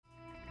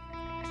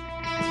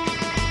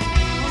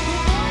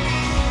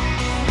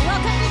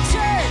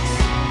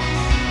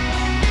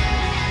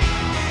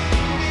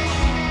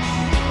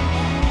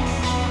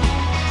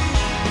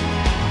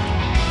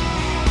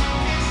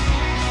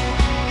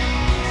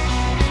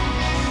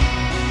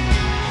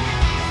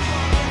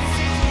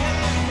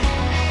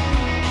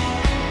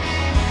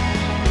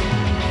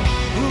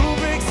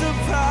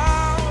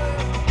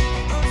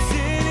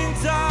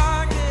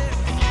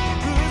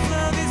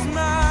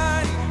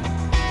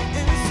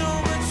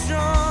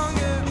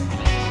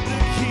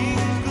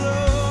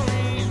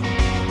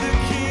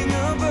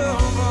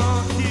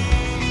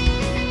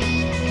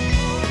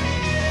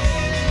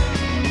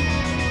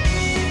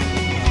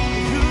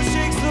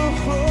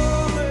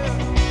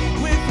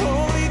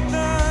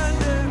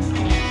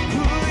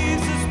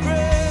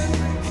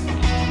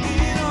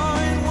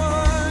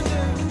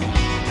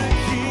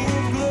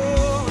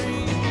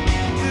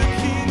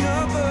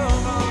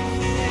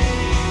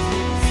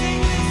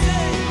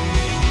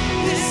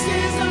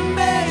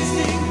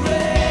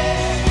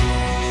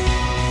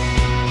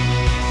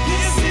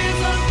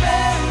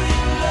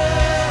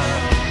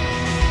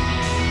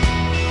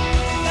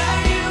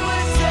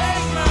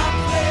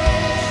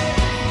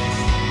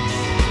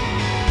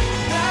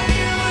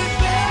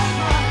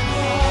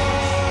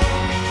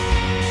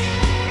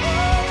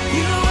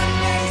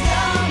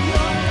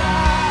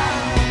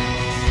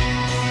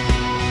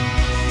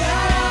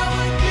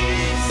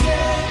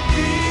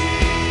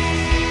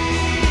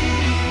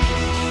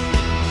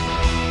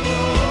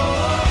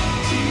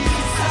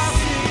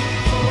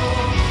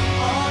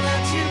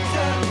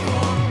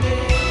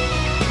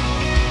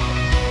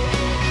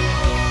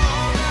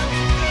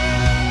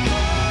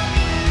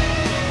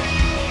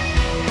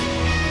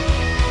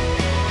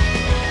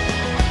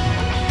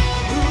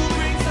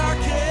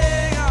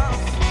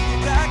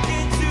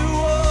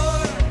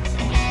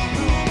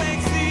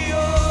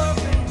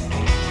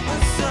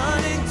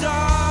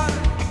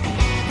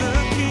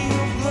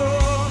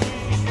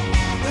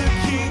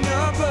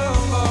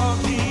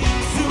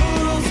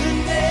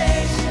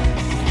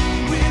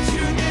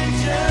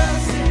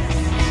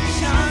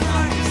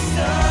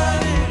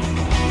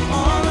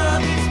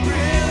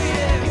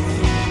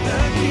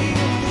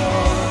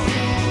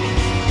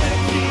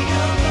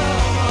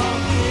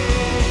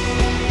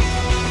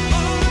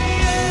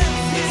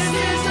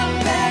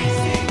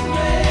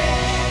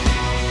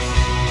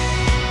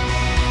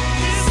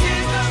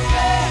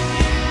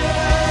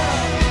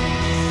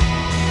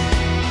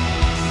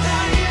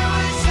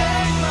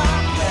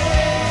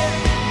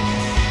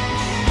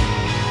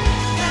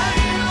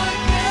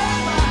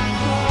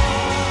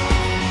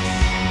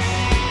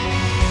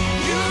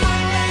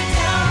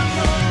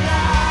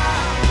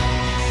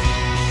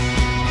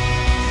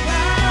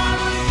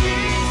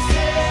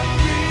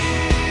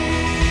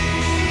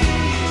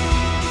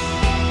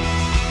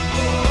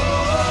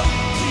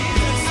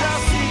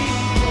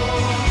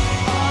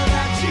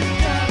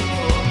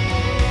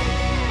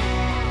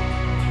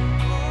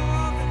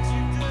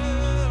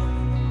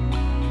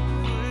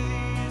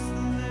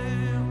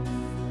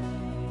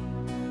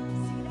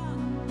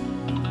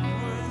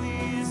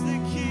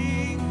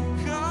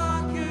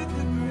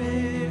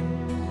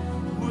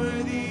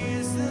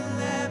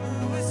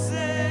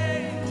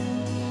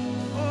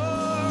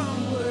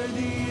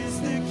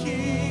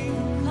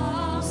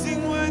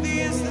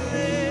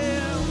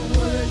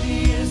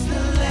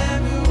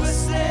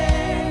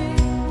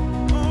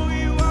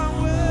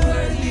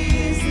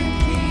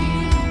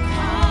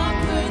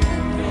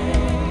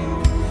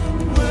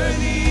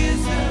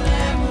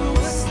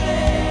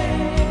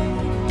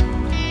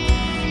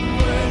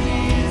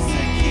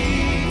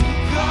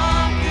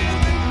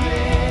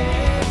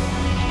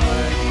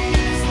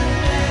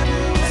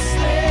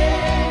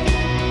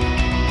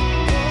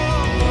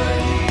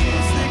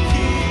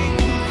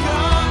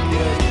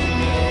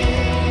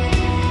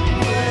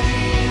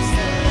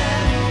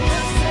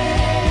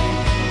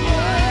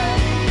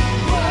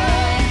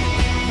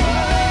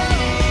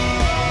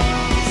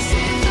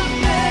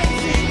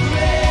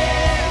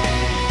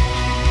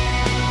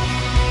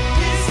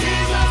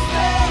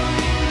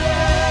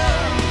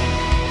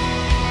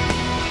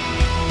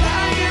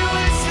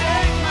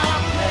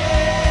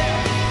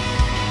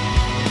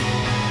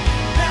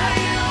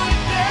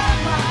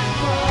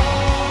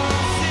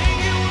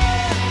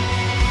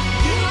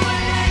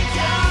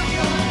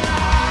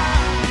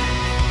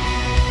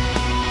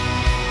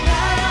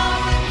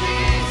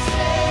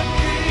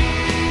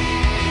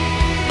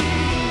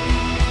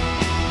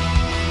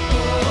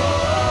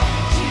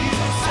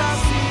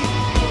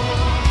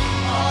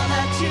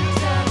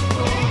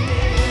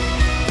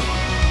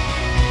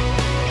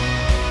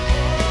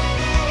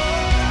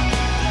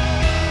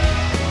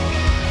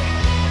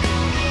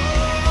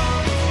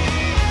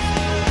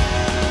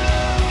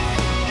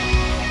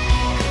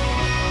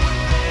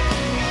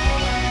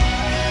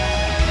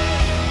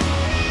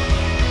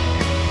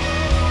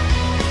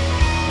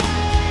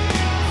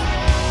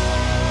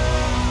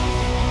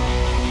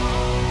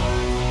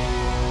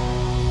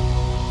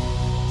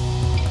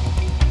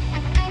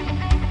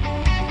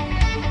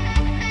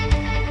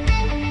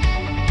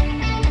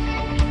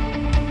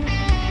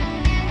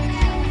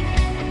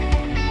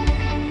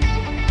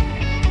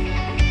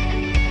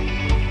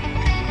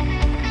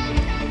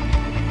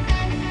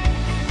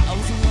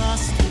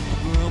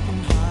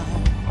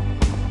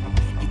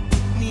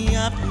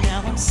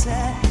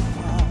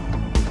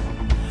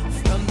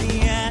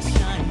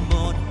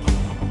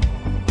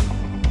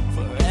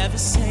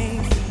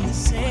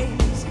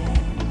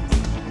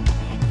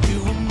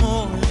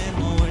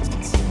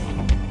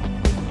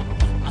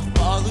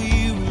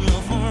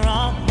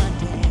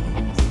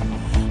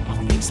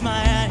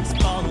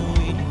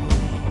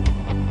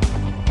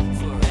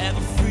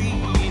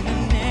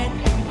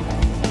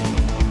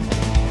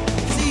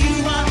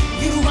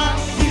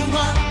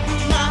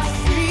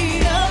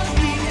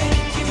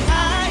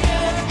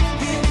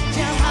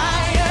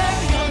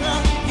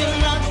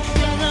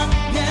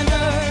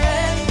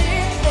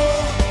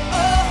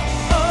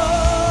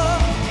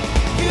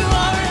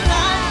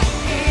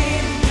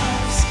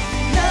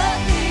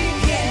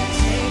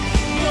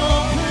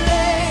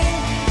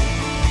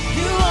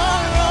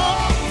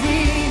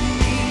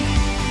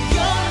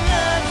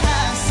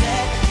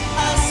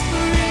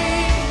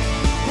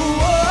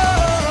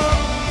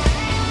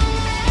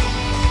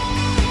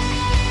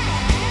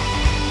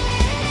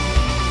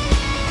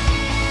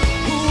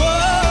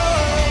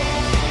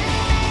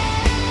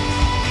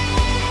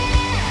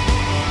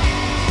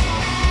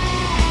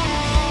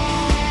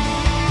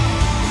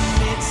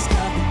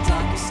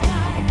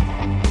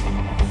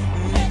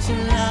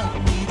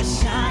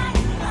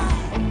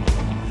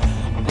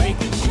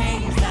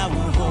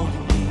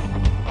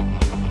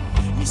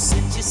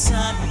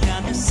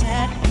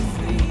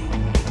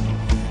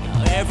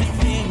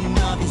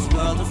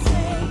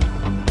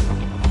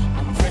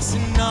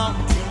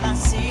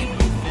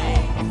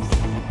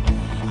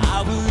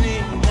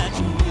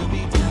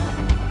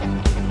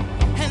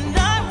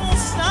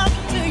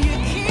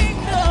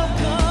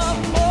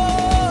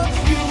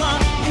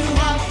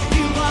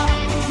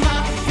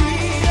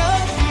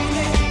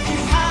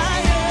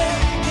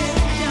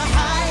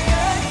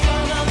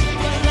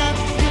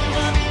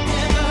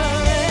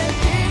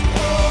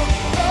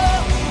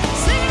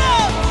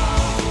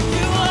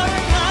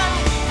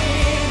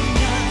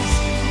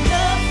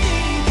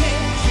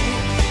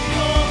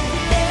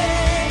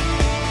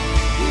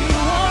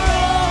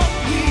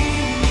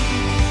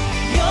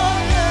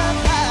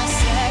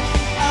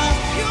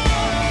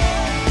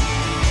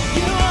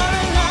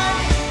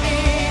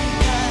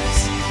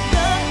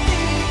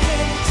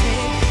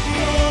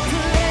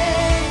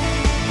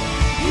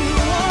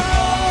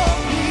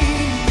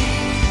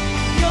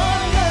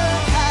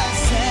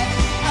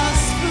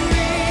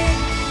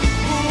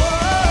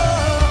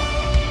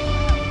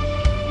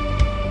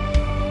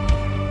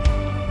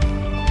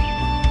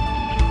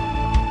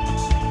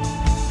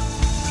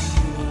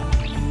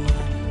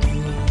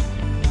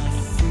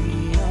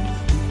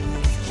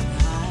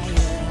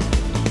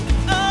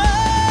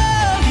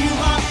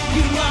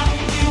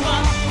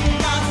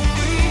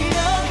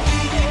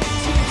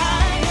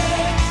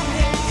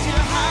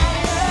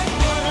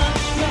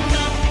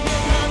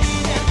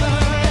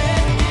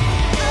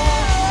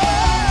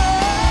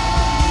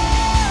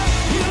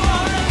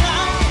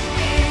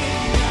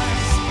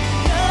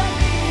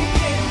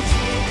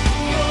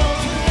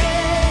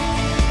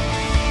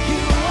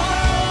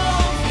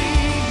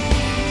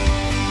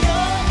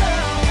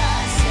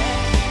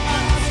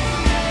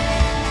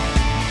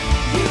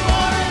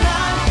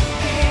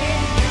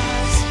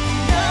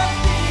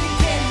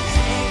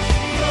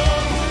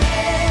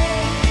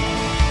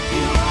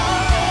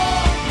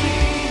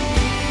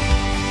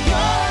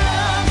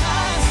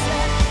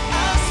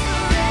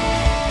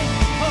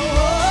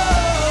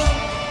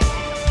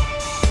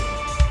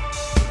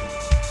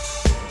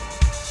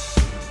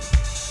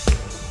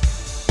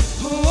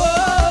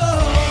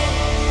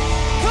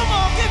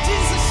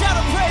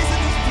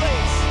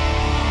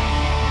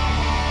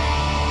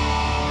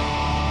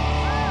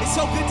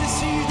So good to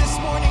see you this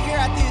morning here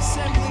at the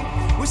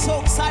Assembly. We're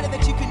so excited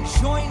that you can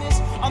join us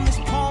on this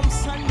Palm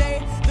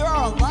Sunday. There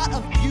are a lot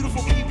of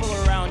beautiful people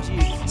around you.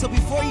 So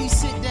before you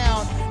sit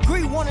down,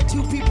 greet one or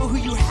two people who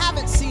you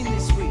haven't seen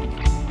this week.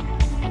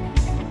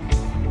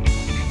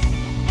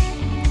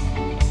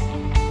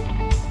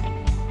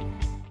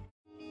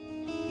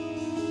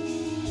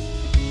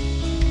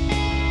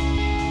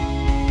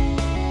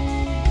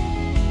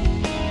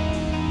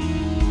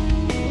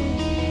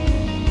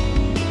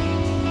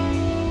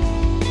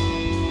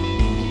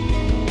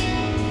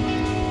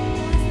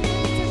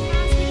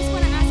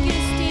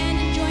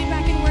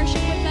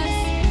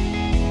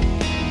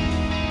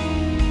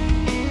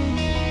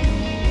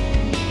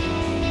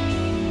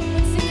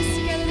 Let's sing this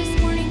together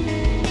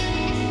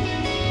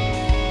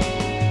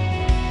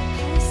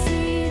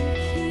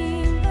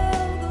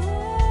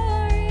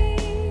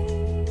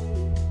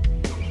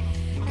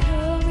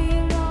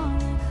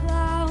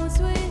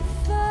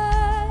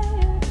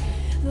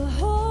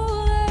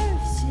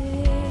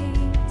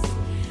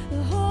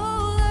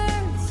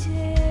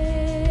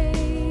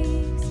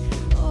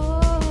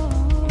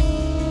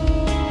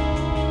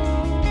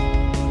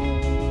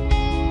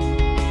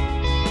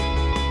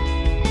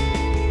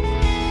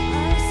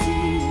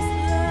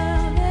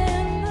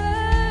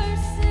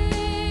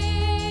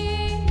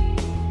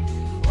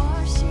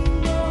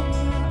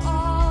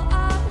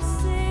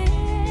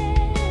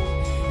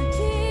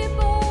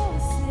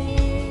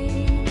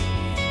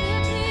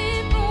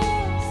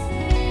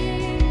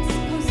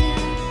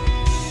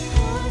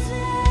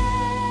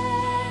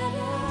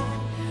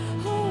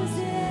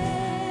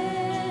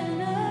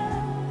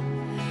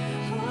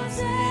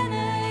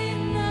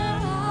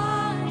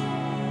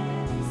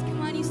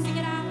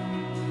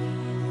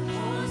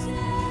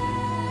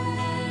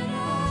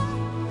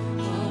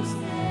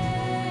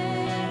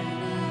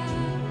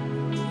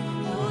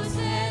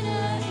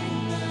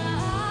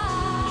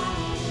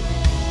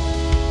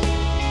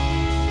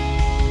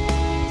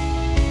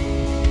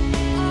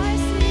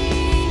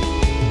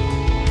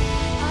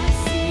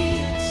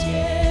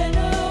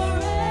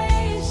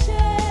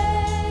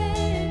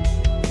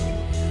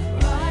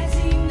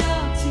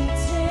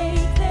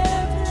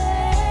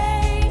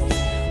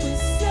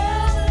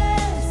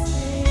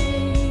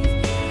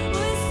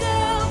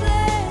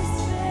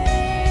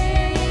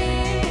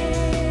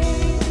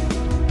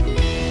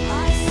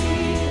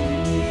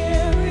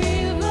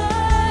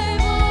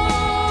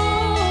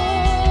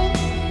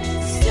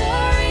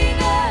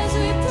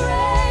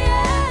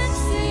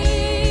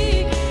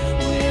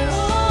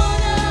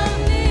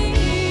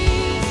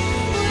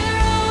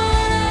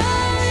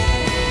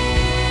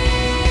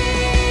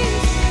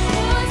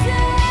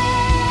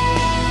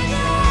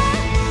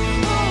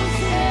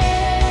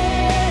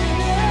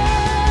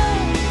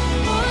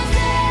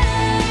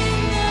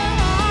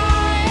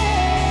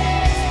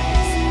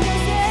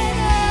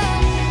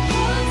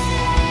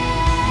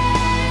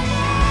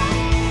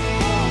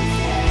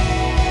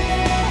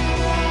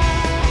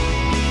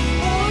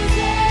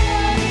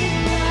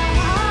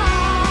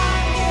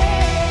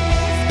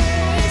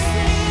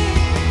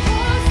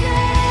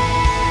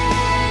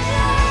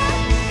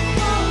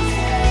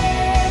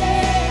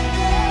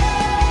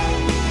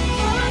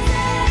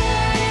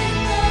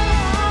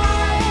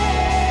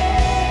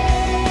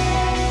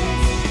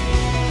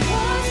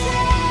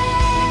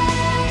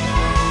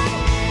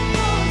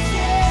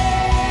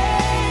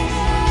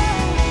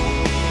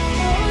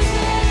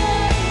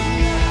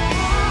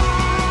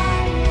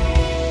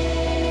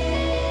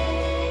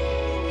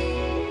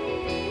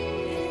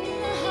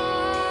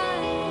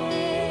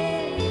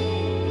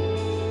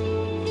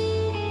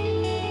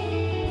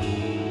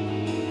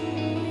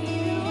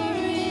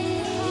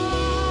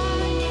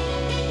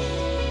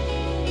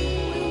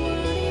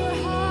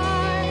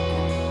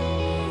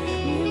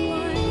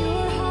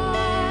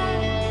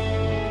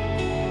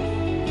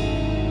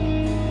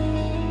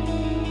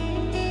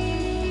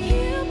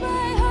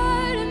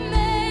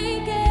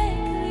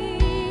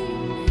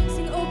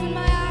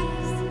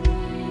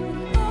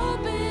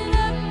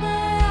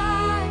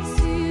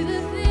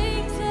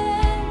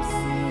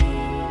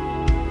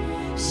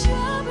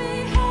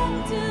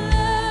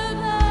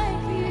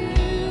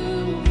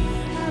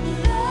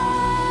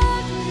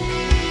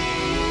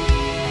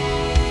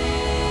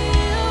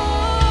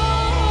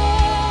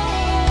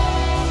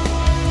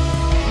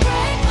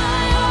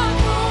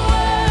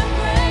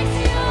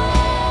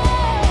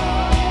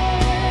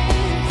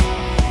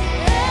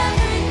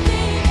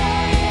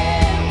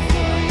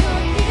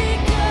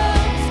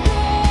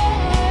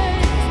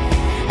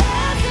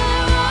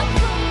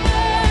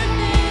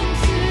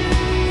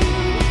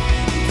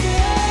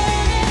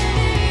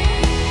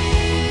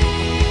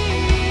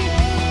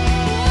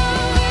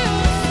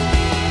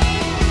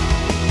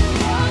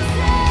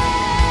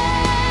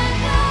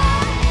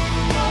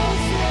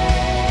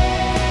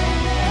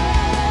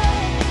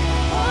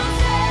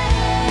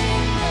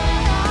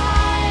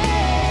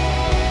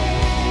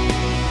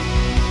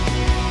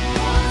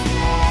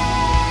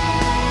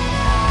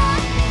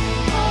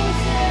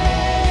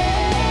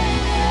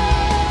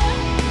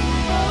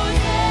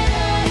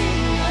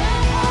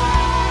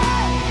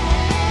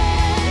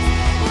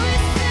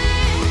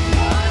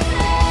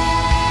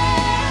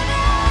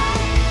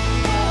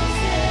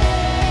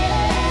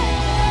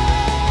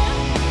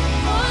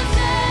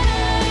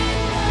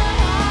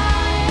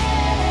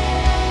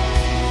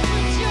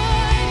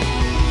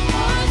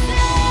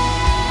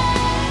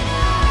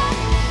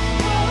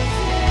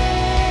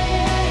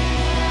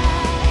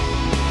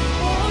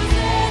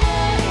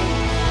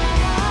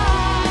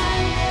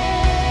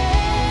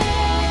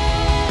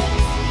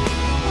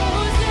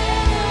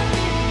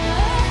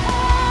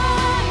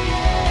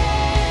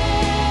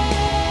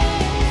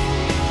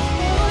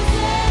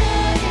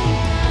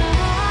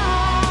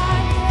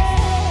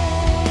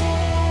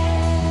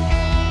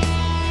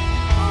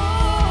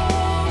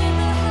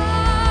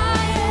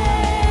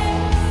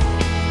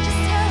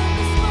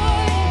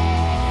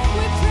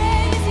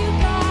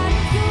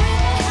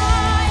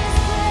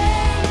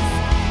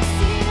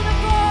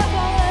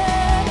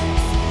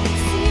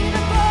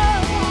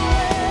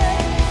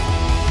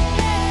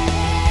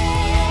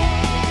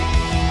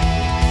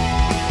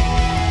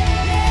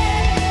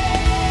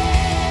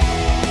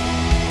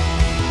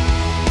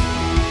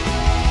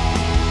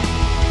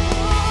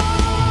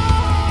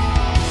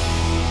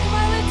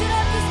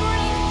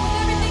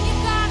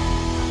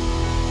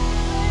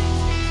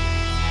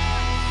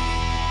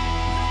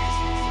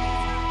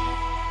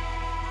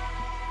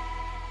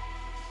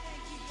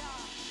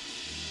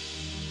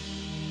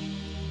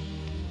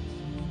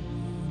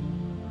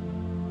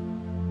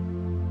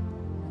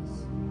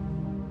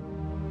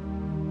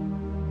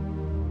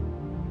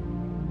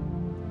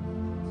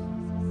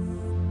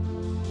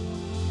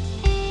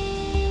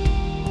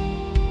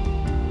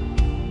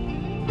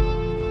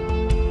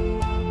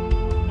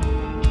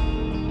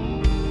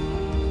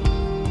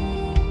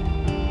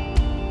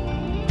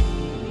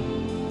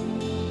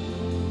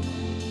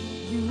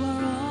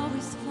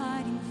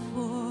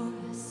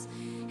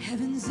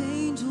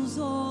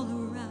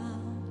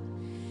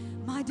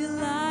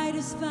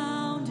is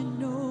found in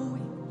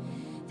knowing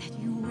that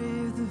you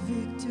wear the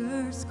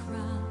victor's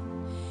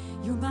crown.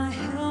 You're my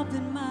help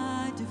and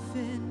my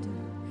defender.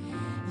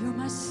 You're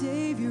my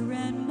Savior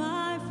and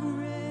my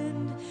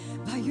friend.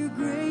 By your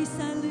grace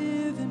I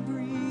live and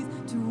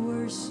breathe to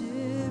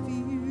worship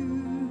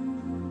you.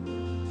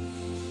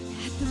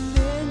 At the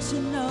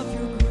mention of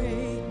your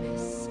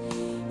greatness,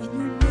 in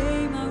your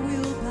name I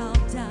will bow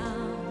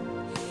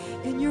down.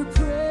 In your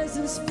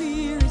presence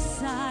fear is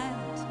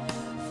silent,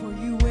 for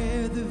you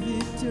wear the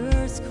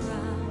victor's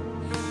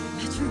crown.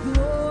 Let your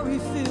glory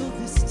fill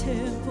this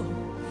temple.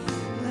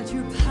 Let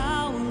your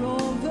power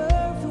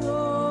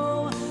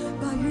overflow.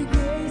 By your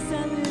grace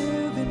I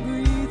live and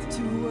breathe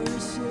to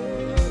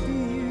worship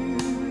you.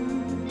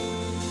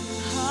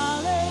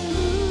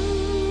 Hallelujah.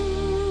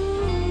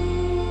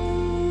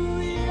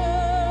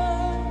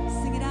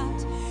 Sing it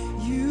out.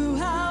 You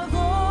have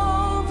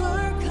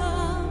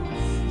overcome.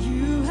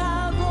 You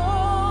have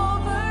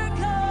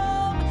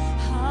overcome.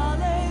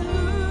 Hallelujah.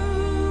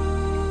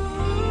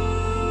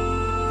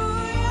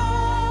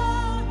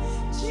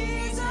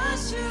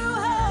 Jesus, you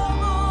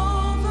have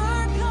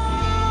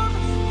overcome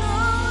the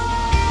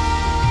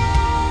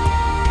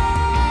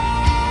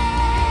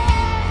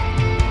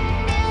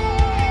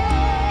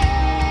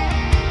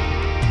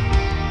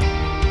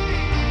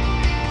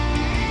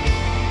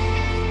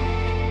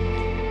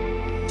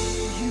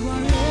You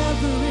are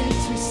ever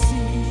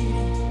interceding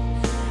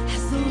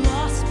as the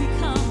lost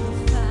become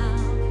the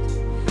found.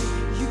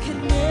 You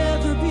can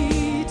never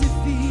be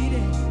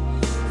defeated,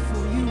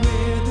 for you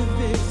wear the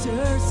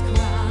victor's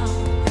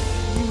crown.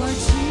 You are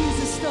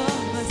Jesus the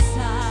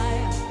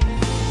Messiah.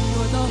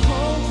 You're the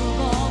hope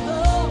of all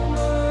the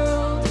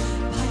world.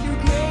 By your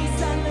grace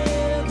I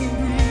live and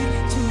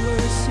breathe to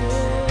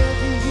worship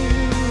you.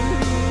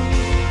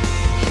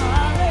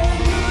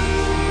 Hallelujah.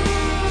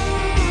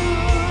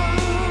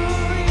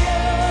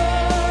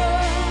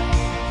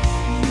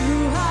 You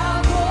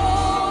have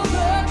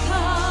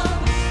overcome.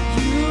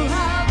 You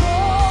have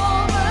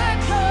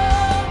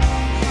overcome.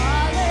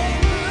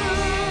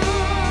 Hallelujah.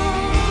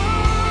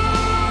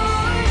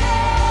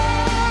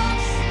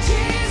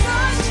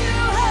 Jesus, you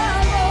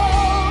have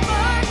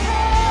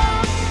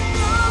overcome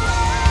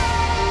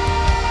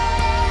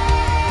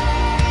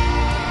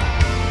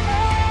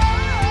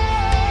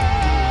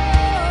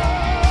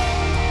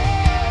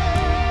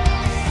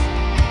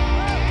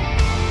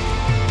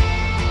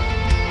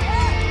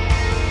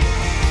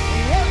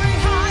Every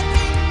high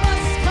thing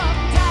must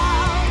come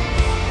down.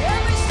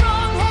 Every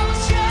stronghold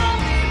shall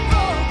be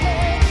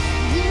broken.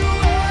 You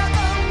wear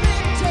the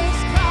victor's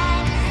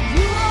crown.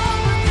 You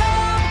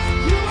overcome.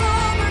 You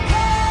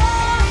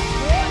overcome.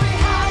 Every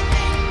high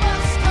thing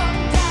must come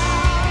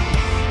down.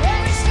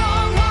 Every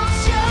stronghold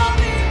shall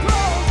be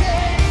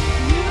broken.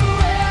 You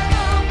wear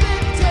the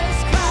victor's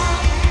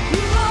crown.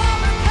 You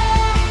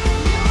overcome.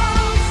 You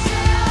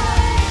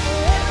overcome.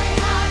 Every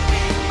high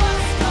thing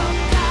must come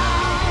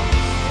down.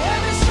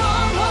 Every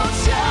stronghold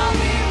shall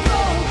be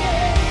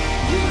broken.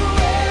 You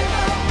wear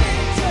the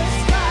victor's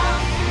crown.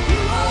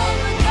 You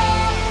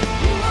overcome.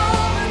 You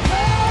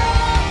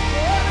overcome.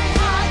 Every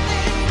high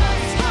thing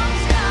must come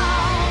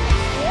down.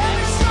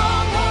 Every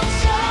stronghold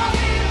shall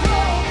be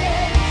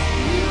broken.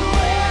 You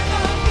wear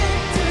the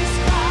victor's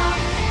crown.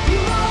 You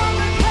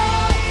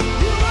overcome.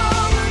 You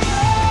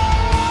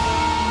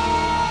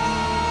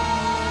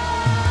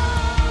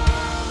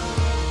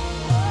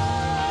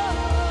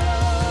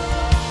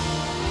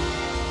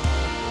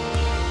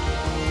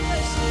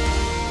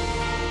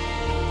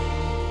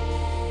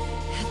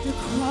At the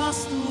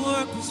cross, the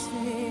work was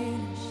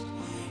finished.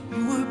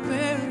 You were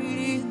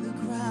buried in the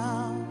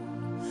ground,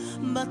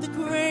 but the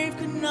grave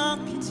could not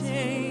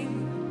contain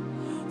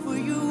you, for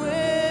you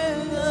wear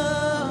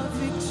the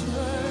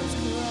victor's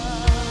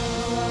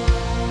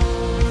crown.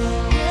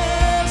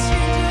 Yes, you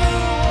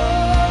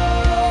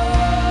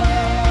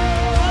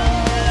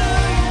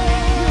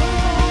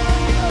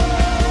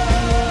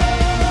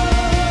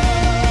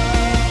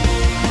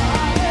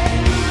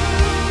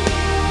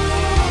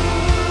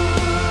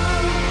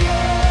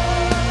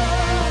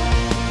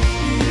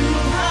You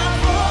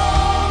have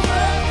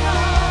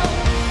overcome.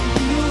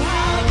 You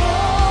have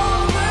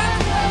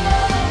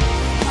overcome.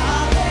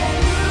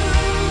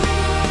 Hallelujah.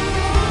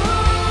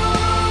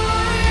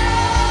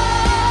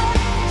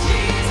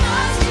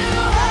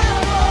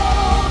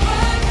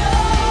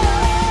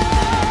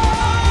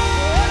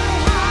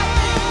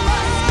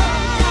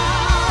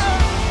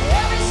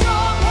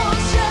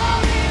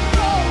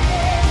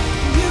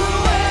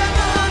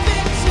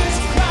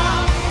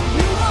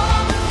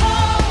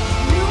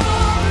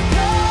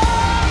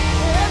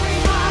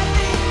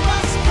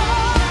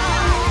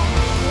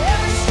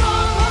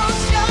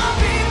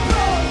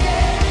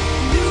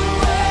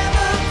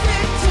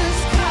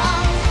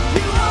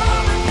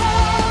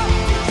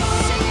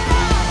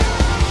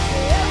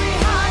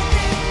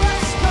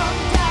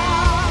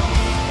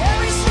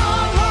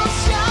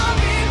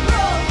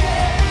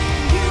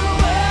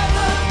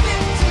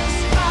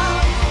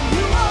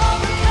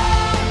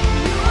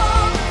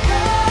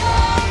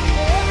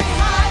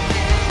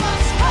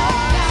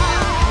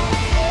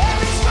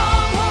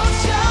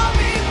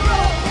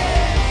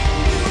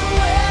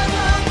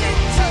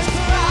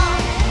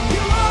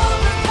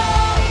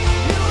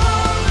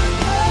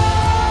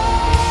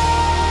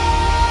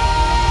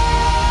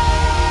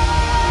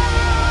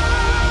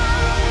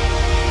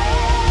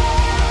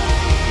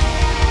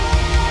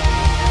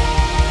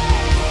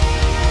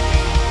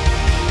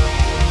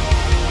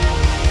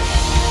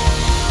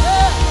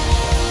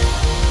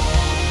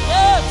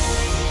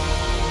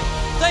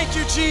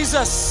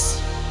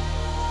 Jesus.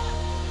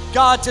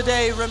 God,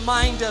 today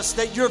remind us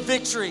that your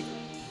victory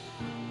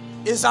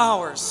is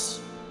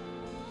ours.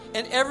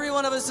 And every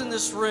one of us in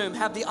this room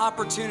have the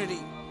opportunity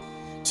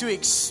to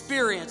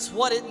experience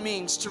what it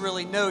means to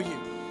really know you.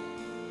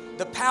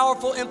 The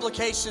powerful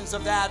implications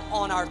of that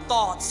on our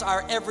thoughts,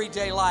 our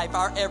everyday life,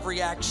 our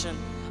every action,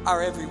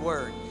 our every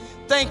word.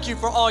 Thank you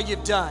for all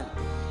you've done.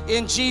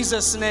 In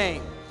Jesus'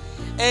 name,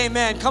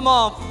 amen. Come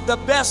on, the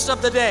best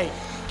of the day.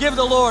 Give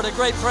the Lord a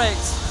great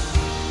praise.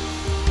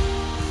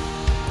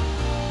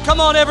 Come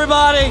on,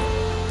 everybody.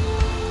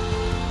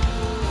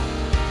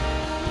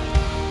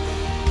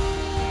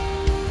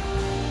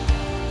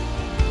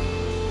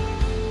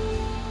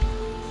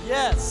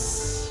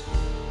 Yes.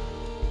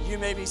 You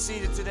may be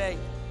seated today.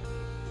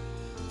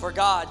 For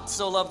God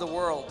so loved the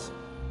world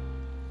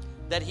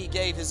that he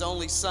gave his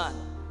only Son.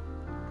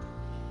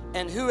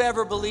 And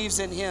whoever believes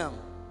in him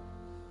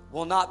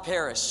will not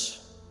perish,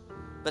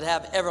 but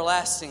have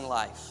everlasting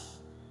life.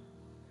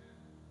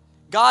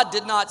 God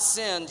did not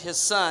send his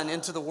Son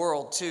into the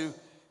world to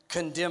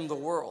condemn the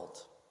world,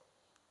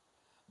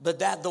 but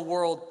that the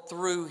world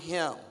through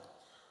him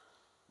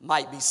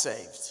might be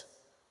saved.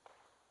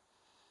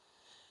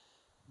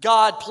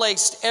 God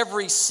placed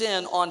every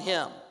sin on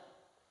him.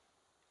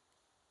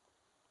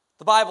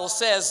 The Bible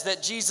says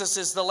that Jesus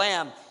is the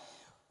Lamb.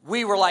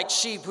 We were like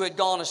sheep who had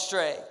gone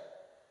astray.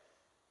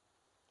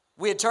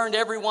 We had turned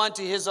everyone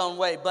to his own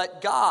way,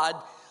 but God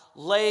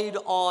laid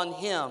on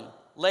him,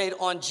 laid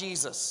on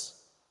Jesus,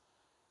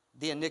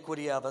 the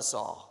iniquity of us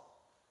all.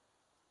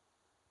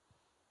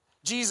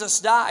 Jesus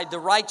died, the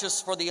righteous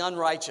for the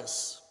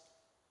unrighteous,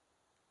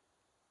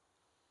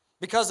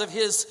 because of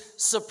his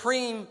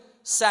supreme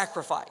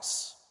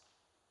sacrifice,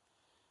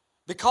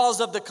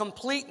 because of the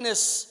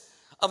completeness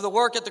of the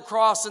work at the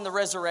cross and the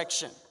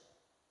resurrection.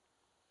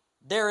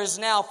 There is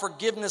now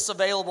forgiveness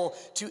available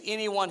to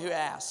anyone who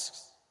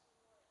asks.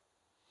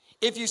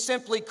 If you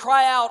simply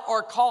cry out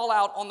or call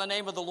out on the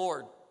name of the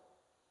Lord,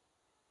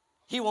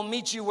 he will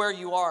meet you where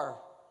you are,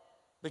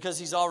 because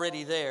he's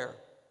already there,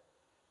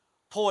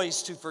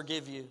 poised to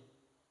forgive you.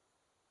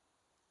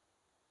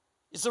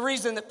 It's the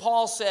reason that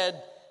Paul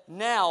said,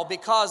 now,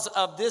 because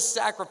of this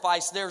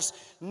sacrifice, there's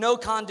no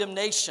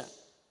condemnation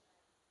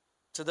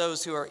to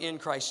those who are in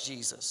Christ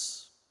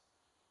Jesus.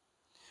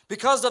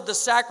 Because of the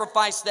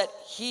sacrifice that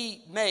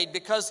he made,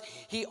 because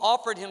he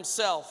offered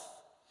himself,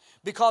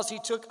 because he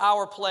took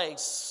our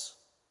place,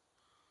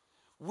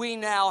 we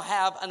now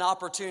have an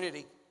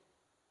opportunity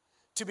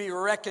to be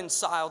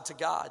reconciled to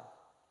God.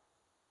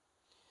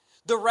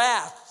 The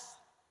wrath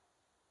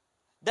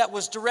that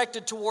was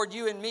directed toward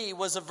you and me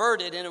was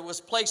averted, and it was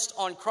placed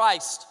on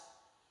Christ.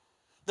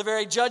 The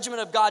very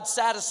judgment of God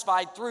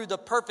satisfied through the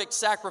perfect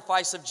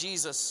sacrifice of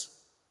Jesus.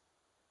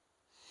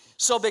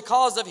 So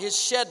because of his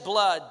shed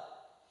blood,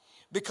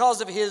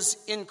 because of his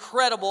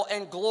incredible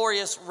and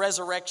glorious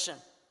resurrection,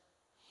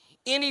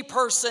 any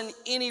person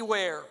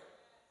anywhere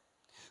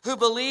who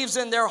believes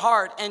in their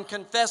heart and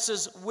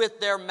confesses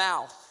with their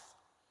mouth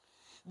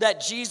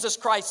that Jesus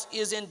Christ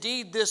is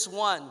indeed this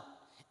one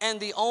and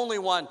the only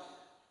one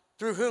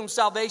through whom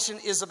salvation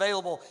is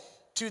available,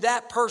 to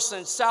that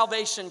person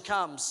salvation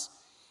comes.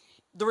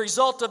 The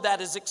result of that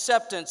is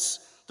acceptance.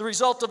 The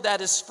result of that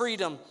is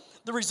freedom.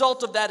 The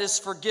result of that is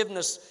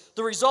forgiveness.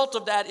 The result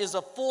of that is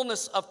a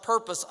fullness of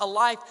purpose, a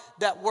life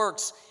that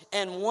works,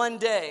 and one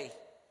day,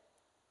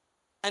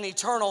 an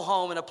eternal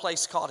home in a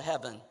place called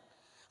heaven.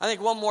 I think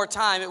one more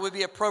time it would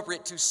be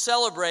appropriate to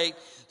celebrate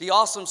the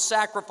awesome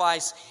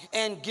sacrifice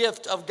and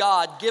gift of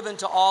God given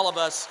to all of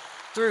us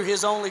through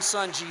his only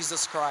Son,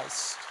 Jesus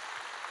Christ.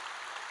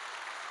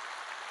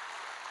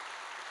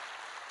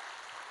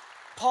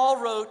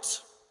 Paul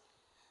wrote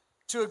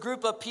to a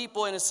group of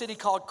people in a city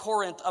called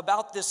Corinth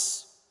about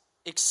this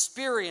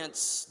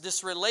experience,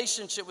 this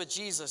relationship with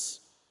Jesus,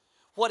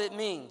 what it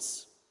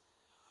means.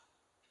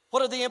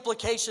 What are the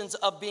implications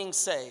of being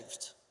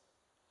saved?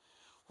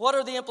 What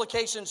are the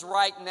implications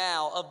right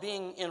now of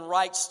being in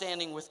right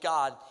standing with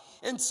God?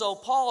 And so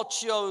Paul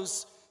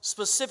chose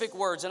specific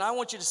words, and I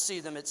want you to see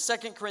them. It's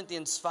 2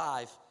 Corinthians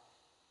 5.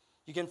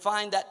 You can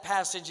find that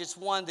passage. It's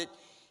one that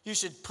you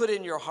should put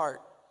in your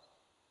heart.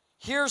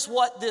 Here's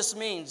what this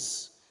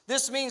means.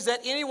 This means that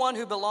anyone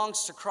who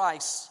belongs to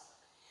Christ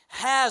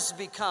has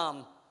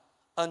become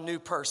a new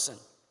person.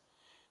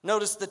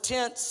 Notice the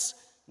tense,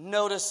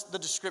 notice the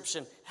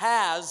description.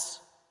 Has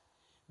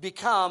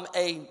become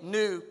a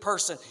new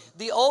person.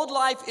 The old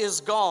life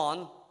is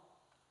gone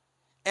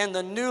and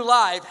the new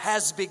life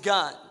has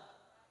begun.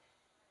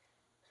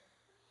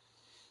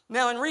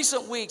 Now, in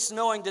recent weeks,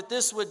 knowing that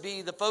this would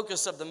be the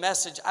focus of the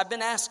message, I've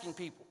been asking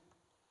people,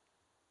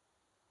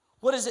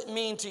 what does it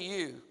mean to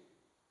you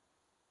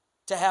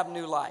to have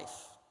new life?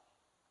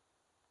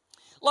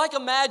 Like,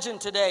 imagine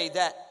today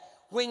that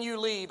when you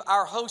leave,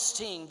 our host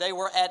team, they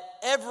were at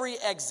every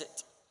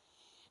exit.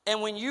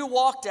 And when you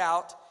walked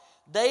out,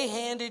 they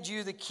handed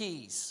you the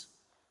keys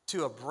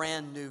to a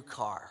brand new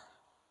car.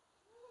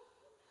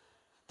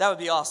 That would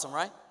be awesome,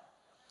 right?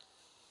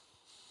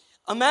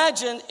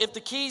 Imagine if the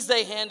keys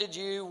they handed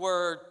you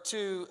were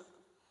to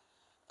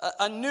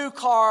a new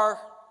car,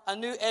 a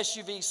new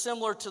SUV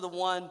similar to the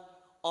one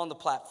on the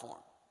platform.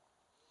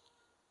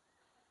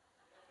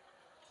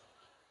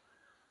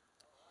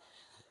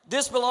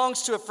 This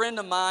belongs to a friend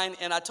of mine,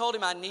 and I told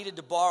him I needed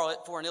to borrow it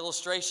for an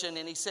illustration,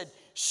 and he said,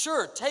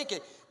 sure, take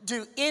it.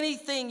 Do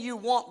anything you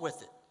want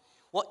with it.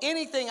 Well,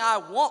 anything I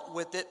want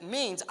with it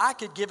means I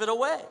could give it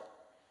away.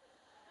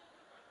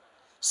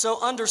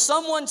 So under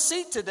someone's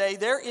seat today,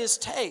 there is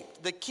tape,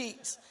 the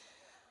keys.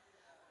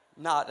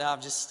 No,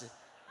 I'm just,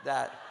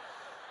 that.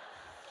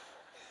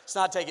 Let's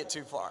not take it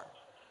too far.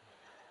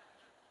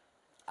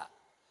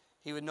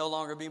 He would no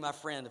longer be my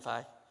friend if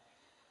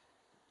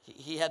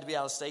he had to be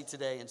out of state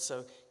today. And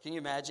so can you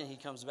imagine, he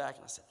comes back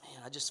and I said,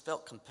 man, I just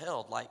felt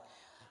compelled. Like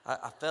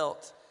I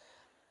felt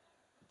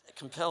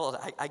compelled.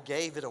 I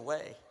gave it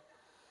away.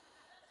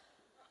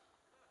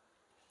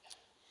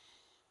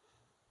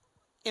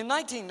 In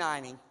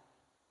 1990,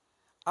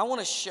 I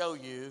want to show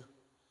you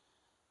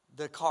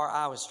the car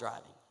I was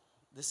driving.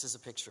 This is a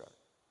picture of it.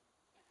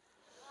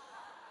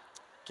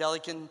 Kelly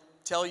can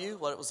tell you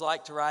what it was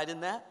like to ride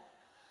in that.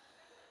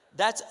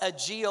 That's a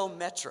Geo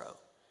Metro.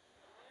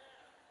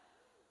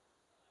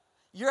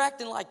 You're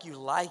acting like you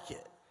like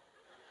it.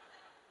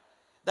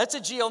 That's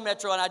a Geo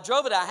Metro, and I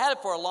drove it. I had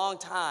it for a long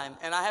time,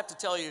 and I have to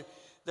tell you,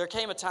 there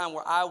came a time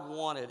where I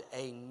wanted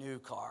a new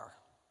car.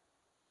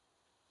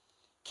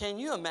 Can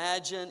you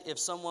imagine if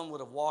someone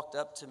would have walked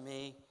up to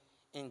me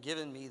and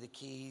given me the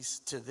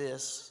keys to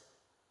this?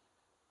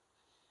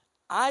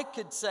 I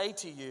could say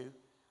to you,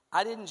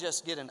 I didn't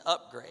just get an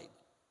upgrade.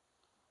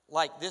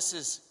 Like, this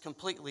is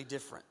completely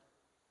different.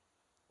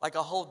 Like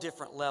a whole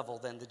different level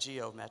than the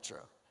Geo Metro.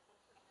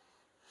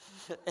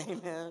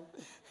 Amen.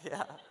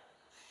 Yeah.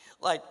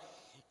 Like,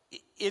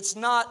 it's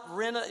not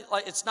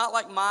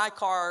like my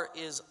car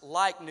is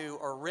like new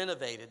or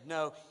renovated.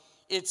 No,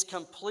 it's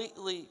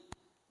completely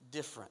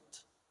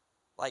different.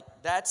 Like,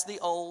 that's the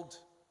old.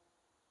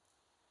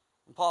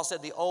 And Paul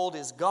said the old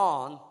is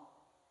gone.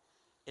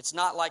 It's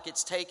not like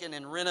it's taken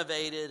and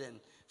renovated and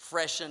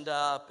freshened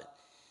up and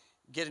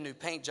get a new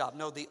paint job.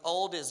 No, the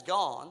old is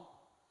gone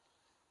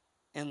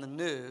and the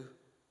new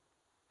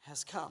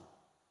has come.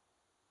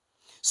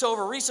 So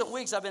over recent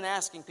weeks, I've been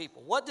asking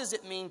people, what does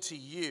it mean to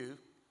you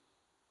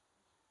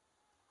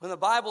when the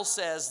Bible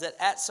says that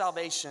at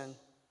salvation,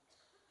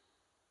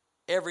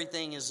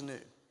 everything is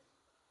new?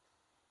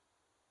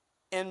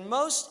 And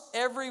most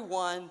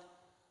everyone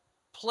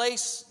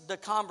place the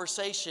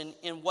conversation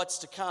in what's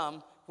to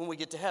come when we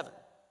get to heaven.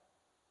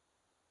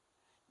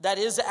 That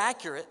is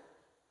accurate.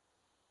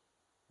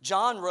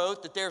 John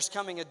wrote that there's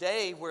coming a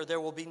day where there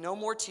will be no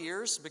more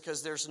tears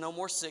because there's no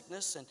more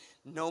sickness and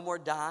no more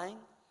dying.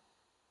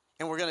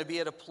 And we're going to be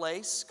at a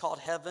place called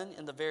heaven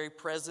in the very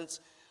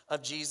presence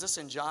of Jesus.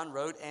 And John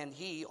wrote, and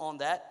he on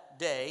that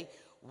day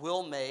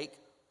will make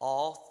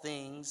all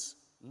things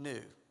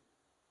new.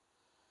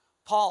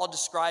 Paul,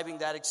 describing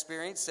that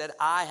experience, said,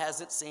 eye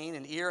hasn't seen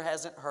and ear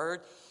hasn't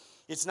heard.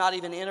 It's not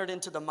even entered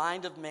into the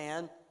mind of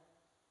man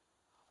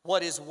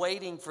what is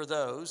waiting for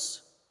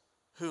those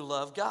who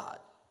love God.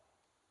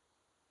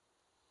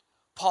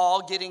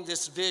 Paul, getting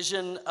this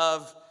vision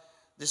of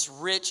this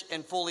rich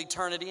and full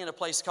eternity in a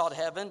place called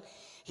heaven,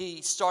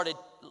 he started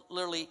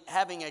literally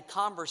having a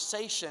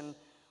conversation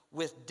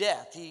with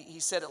death. He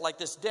said it like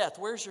this: death,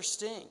 where's your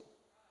sting?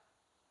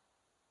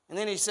 And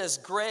then he says,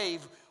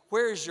 grave,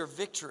 where is your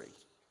victory?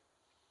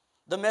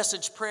 The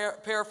Message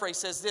paraphrase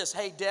says this: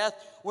 hey, death,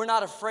 we're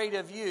not afraid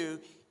of you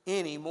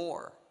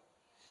anymore.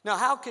 Now,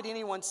 how could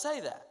anyone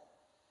say that?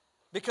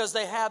 Because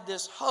they have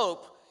this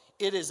hope.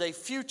 It is a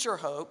future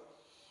hope.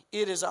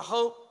 It is a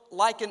hope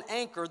like an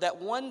anchor that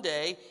one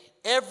day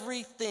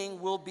everything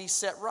will be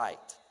set right.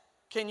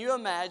 Can you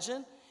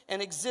imagine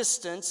an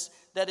existence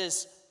that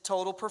is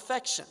total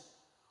perfection?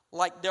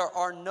 Like there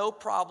are no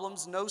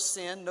problems, no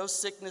sin, no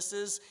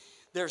sicknesses.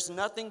 There's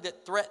nothing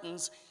that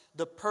threatens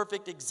the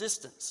perfect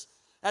existence.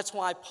 That's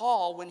why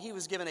Paul, when he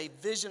was given a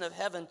vision of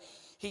heaven,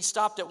 he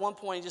stopped at one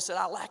point and just said,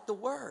 I lack the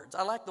words.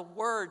 I lack the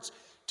words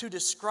to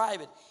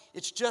describe it.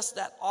 It's just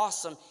that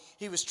awesome.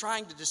 He was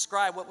trying to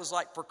describe what it was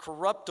like for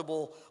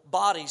corruptible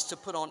bodies to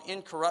put on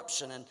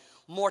incorruption and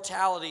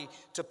mortality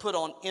to put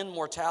on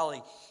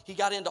immortality. He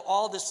got into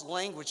all this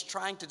language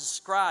trying to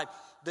describe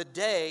the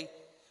day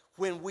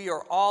when we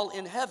are all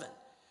in heaven,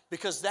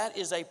 because that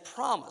is a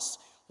promise.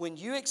 When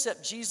you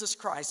accept Jesus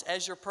Christ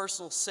as your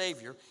personal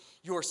Savior,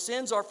 your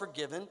sins are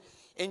forgiven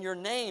and your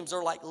names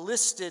are like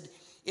listed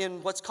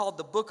in what's called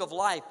the book of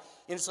life.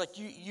 And it's like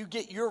you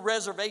get your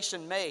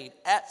reservation made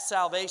at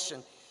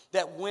salvation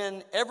that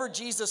whenever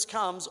Jesus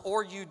comes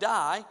or you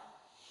die,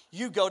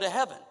 you go to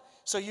heaven.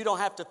 So you don't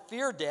have to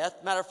fear death.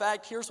 Matter of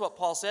fact, here's what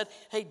Paul said.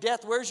 Hey,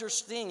 death, where's your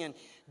sting? And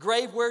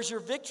grave, where's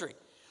your victory?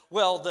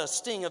 Well, the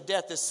sting of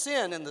death is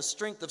sin, and the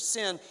strength of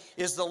sin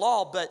is the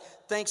law. But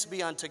thanks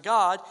be unto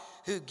God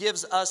who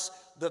gives us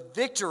the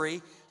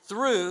victory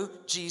through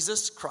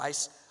Jesus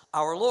Christ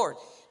our Lord.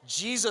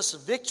 Jesus'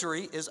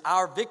 victory is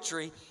our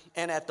victory,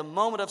 and at the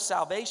moment of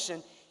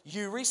salvation,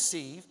 you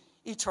receive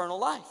eternal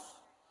life.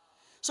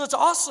 So it's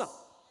awesome.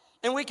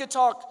 And we could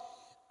talk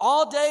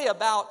all day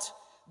about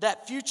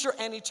that future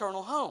and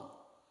eternal home.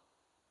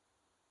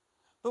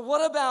 But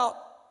what about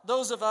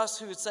those of us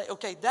who would say,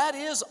 okay, that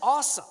is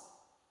awesome,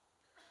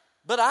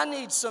 but I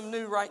need some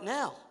new right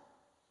now?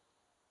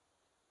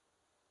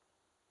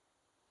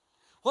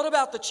 What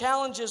about the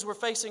challenges we're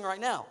facing right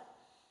now?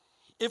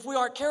 If we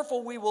aren't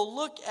careful, we will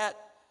look at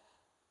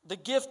the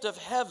gift of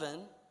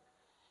heaven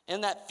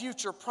and that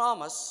future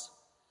promise,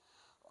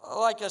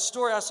 like a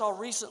story I saw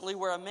recently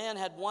where a man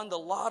had won the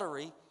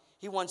lottery.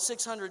 He won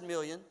 $600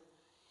 million.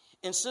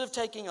 Instead of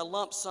taking a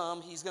lump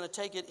sum, he's going to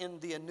take it in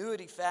the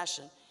annuity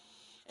fashion.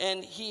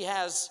 And he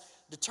has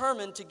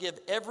determined to give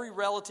every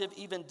relative,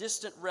 even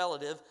distant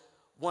relative,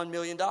 $1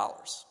 million.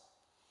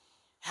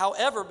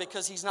 However,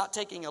 because he's not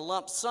taking a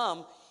lump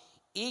sum,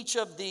 each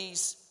of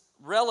these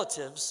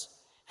relatives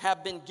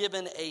have been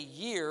given a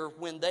year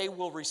when they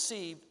will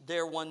receive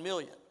their $1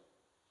 million.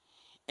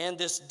 And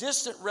this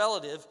distant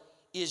relative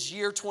is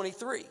year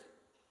 23.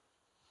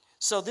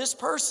 So this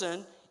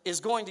person is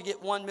going to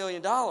get $1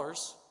 million,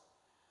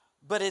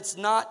 but it's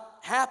not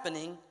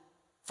happening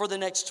for the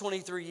next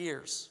 23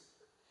 years.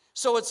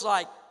 So it's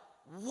like,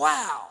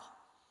 wow,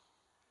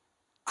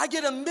 I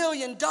get $1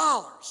 million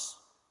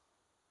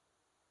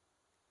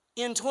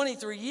in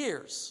 23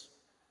 years.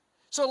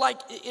 So like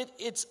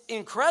it's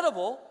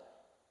incredible,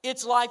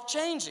 it's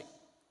life-changing.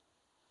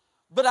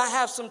 But I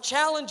have some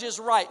challenges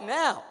right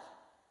now.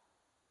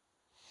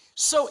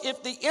 So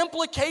if the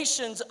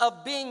implications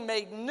of being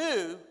made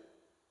new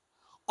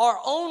are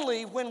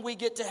only when we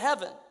get to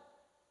heaven,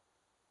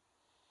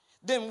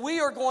 then we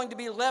are going to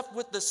be left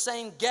with the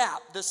same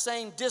gap, the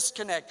same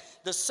disconnect,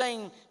 the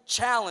same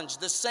challenge,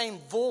 the same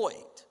void.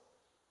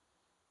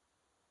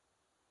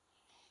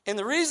 And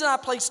the reason I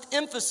placed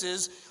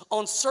emphasis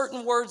on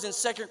certain words in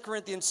 2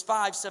 Corinthians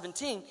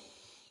 5:17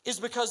 is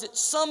because it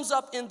sums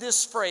up in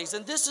this phrase,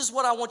 and this is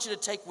what I want you to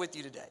take with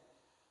you today.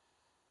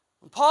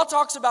 When Paul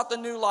talks about the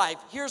new life,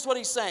 here's what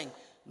he's saying: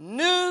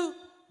 new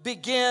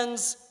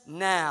begins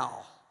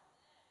now.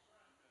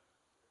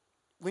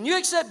 When you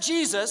accept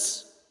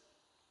Jesus,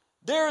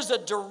 there is a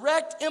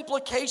direct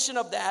implication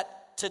of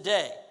that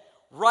today,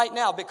 right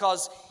now,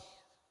 because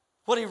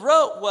what he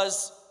wrote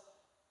was,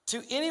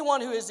 to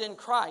anyone who is in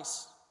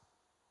Christ,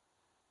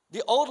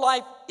 the old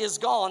life is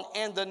gone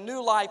and the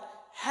new life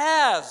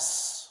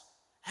has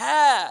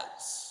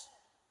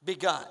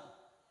begun.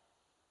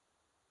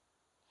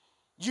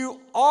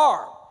 You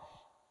are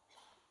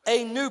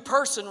a new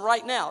person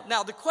right now.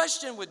 Now, the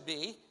question would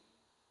be,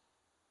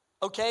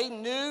 okay,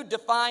 new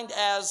defined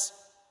as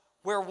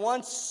where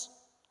once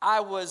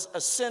I was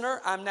a sinner,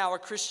 I'm now a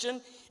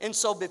Christian. And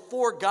so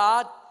before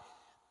God,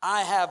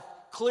 I have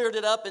cleared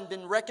it up and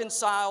been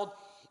reconciled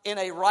in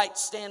a right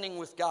standing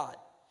with God.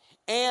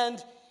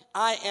 And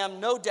I am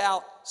no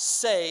doubt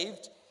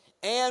saved.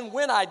 And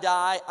when I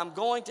die, I'm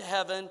going to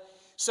heaven.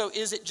 So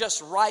is it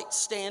just right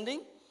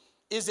standing?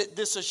 Is it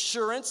this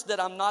assurance that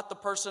I'm not the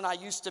person I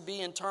used to be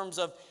in terms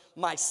of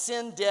my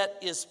sin debt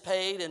is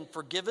paid and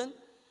forgiven?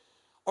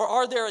 Or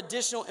are there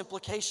additional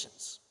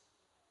implications?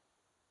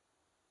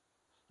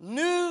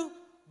 New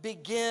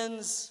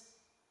begins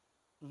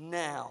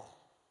now.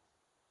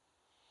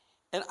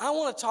 And I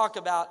want to talk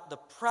about the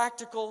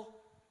practical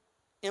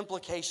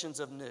implications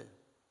of new.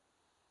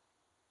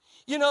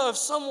 You know, if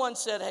someone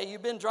said, hey,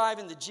 you've been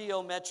driving the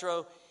Geo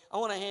Metro, I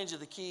want to hand you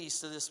the keys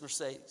to this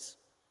Mercedes,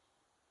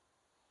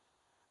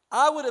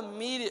 I would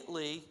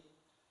immediately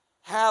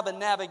have a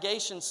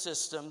navigation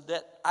system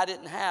that I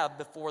didn't have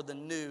before the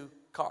new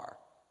car.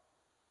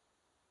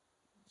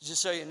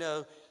 Just so you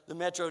know, the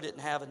Metro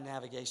didn't have a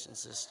navigation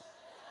system.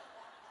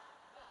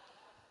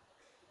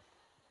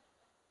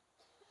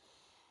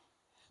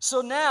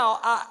 So now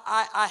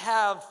I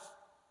have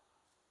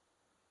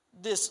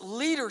this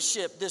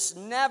leadership, this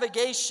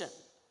navigation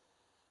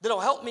that'll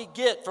help me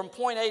get from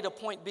point A to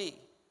point B.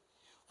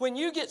 When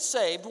you get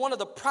saved, one of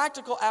the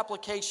practical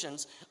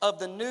applications of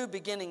the new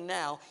beginning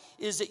now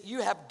is that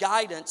you have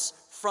guidance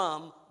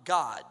from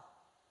God.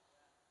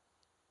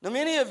 Now,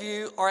 many of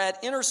you are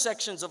at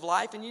intersections of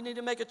life and you need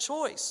to make a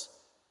choice.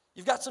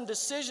 You've got some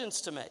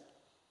decisions to make,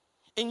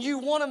 and you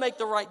want to make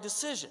the right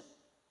decision.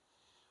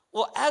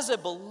 Well, as a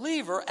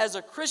believer, as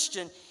a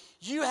Christian,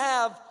 you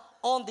have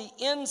on the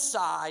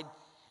inside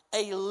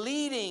a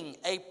leading,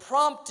 a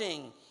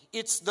prompting.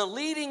 It's the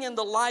leading in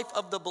the life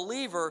of the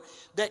believer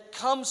that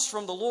comes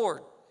from the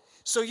Lord.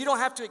 So you don't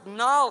have to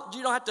acknowledge,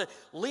 you don't have to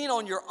lean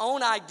on your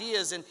own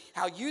ideas and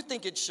how you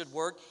think it should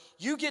work.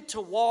 You get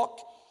to walk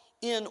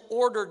in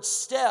ordered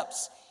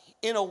steps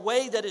in a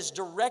way that is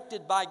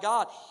directed by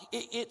God.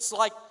 It's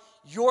like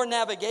your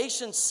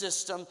navigation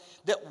system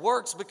that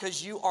works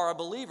because you are a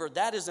believer.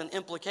 That is an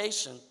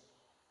implication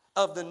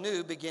of the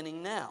new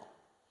beginning now.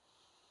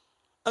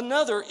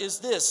 Another is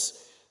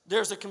this.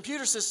 There's a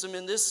computer system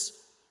in this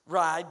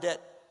ride that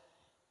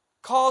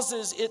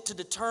causes it to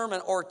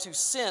determine or to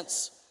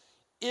sense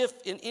if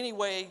in any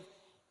way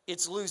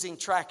it's losing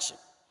traction.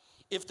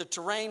 If the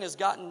terrain has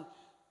gotten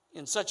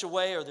in such a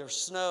way or there's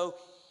snow,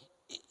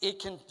 it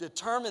can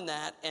determine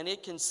that, and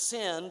it can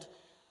send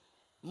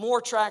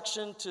more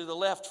traction to the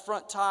left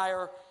front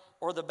tire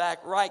or the back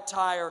right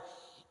tire.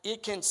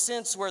 it can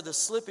sense where the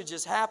slippage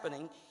is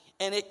happening,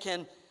 and it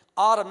can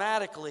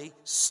automatically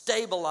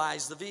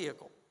stabilize the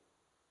vehicle.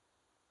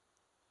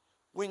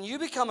 When you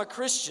become a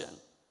Christian,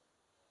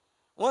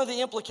 one of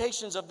the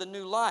implications of the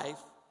new life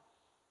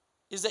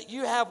is that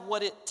you have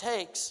what it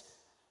takes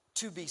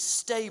to be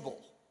stable.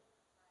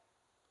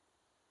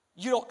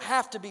 You don't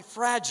have to be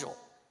fragile.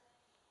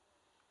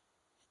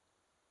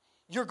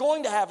 You're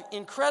going to have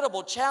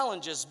incredible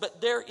challenges,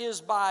 but there is,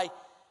 by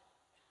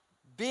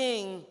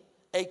being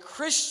a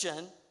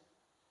Christian,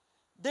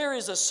 there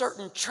is a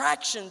certain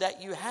traction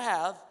that you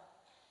have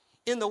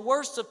in the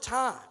worst of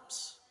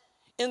times,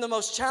 in the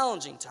most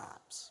challenging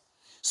times.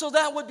 So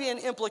that would be an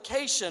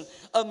implication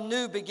of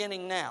new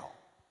beginning now.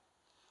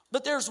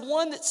 But there's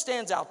one that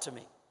stands out to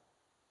me.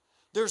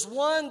 There's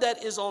one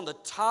that is on the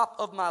top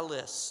of my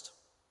list.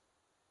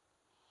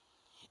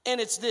 And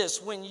it's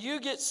this: when you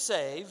get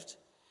saved,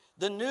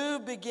 the new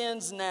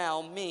begins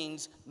now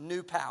means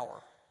new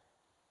power.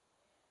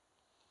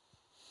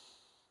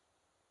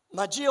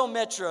 My Geo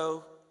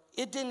Metro,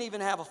 it didn't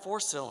even have a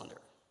 4-cylinder.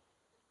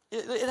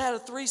 It had a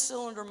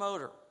 3-cylinder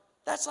motor.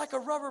 That's like a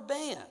rubber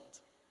band.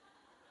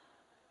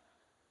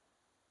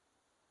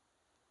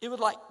 It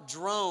would like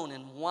drone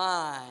and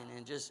whine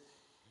and just...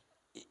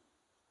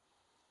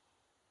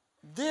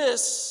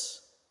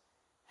 This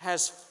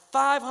has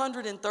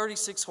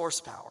 536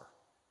 horsepower.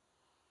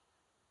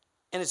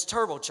 And it's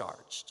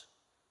turbocharged.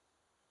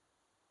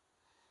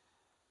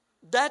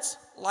 That's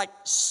like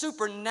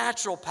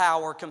supernatural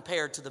power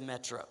compared to the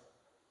Metro.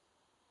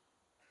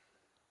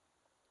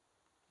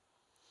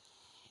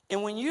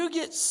 And when you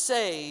get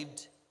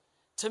saved,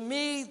 to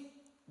me,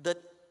 the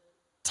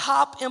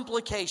top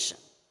implication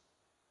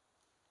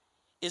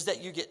is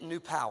that you get new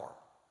power.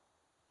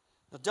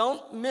 Now,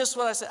 don't miss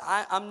what I said.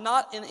 I'm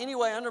not in any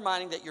way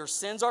undermining that your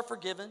sins are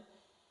forgiven.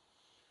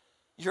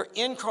 You're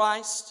in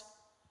Christ.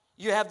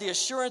 You have the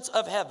assurance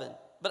of heaven.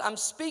 But I'm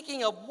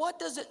speaking of, what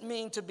does it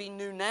mean to be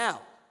new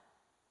now?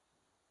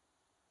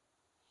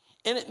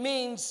 And it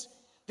means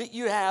that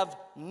you have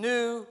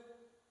new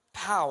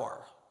power.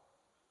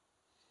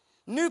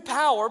 New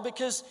power,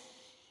 because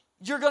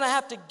you're going to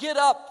have to get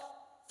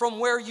up from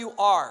where you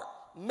are.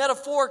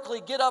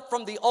 Metaphorically, get up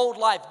from the old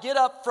life. Get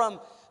up from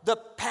the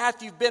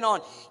path you've been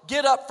on.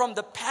 Get up from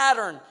the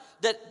pattern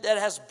that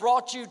has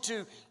brought you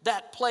to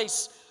that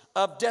place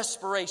of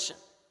desperation.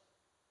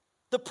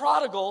 The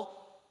prodigal,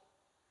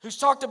 who's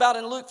talked about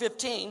in Luke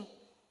 15,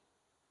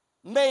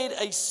 made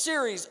a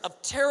series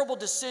of terrible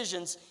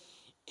decisions,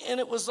 and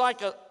it was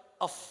like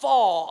a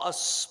fall, a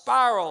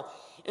spiral,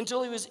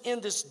 until he was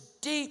in this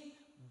deep,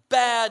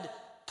 bad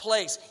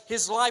place.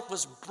 His life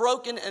was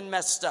broken and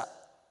messed up.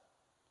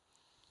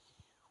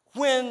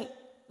 When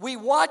we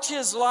watch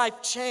his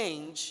life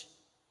change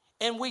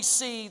and we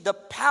see the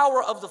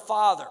power of the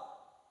Father,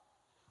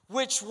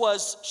 which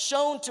was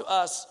shown to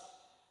us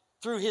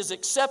through his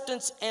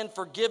acceptance and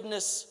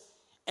forgiveness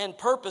and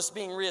purpose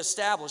being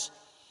reestablished,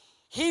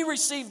 he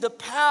received the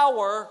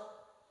power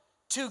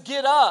to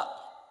get up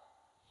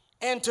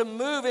and to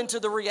move into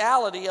the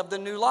reality of the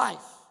new life.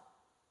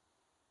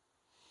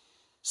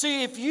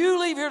 See, if you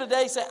leave here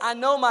today and say, I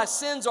know my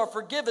sins are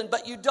forgiven,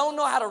 but you don't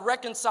know how to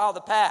reconcile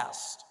the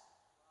past,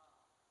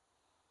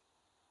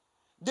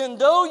 then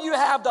though you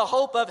have the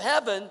hope of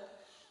heaven,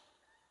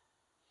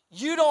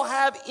 you don't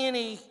have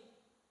any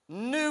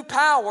new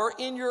power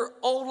in your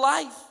old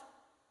life.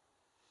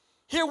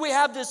 Here we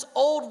have this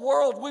old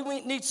world.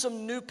 We need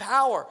some new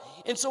power.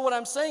 And so what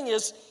I'm saying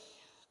is,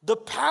 the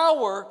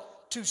power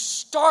to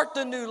start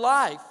the new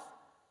life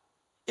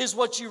is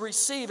what you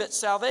receive at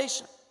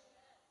salvation.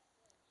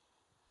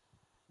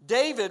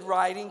 David,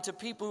 writing to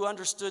people who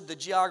understood the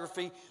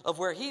geography of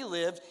where he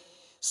lived,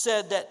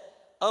 said that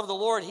of the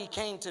Lord he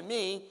came to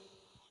me,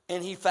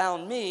 and he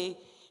found me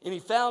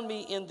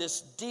in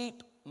this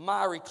deep,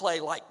 miry clay.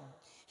 Like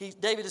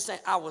David is saying,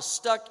 I was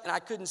stuck and I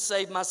couldn't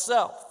save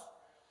myself.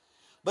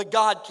 But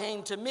God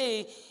came to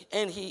me,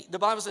 and the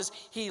Bible says,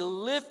 he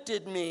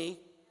lifted me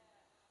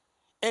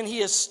and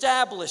he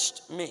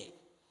established me.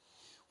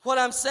 What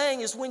I'm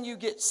saying is, when you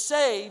get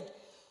saved,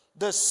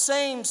 the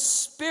same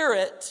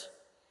Spirit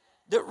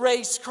that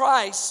raised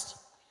Christ,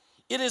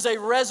 it is a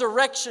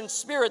resurrection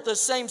spirit. The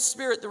same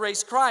Spirit that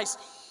raised Christ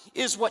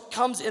is what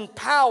comes in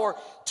power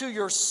to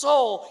your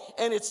soul,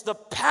 and it's the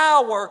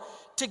power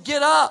to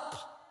get up.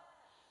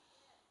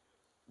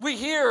 We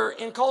hear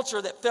in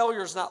culture that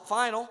failure is not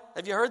final.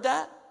 Have you heard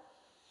that?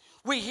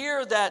 We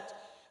hear that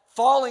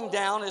falling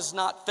down is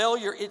not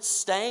failure, it's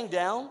staying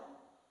down.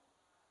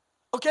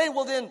 Okay,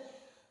 well then,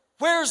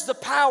 where's the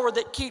power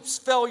that keeps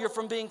failure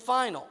from being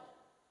final?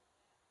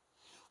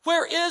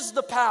 Where is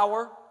the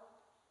power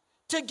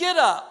to get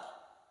up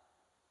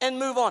and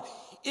move on?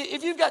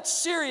 If you've got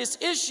serious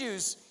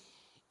issues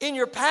in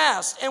your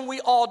past, and we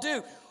all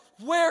do,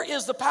 where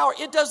is the power?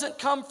 It doesn't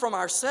come from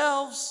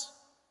ourselves.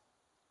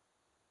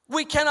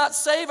 We cannot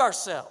save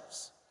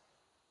ourselves.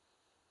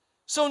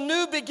 So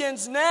new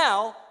begins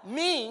now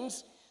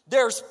means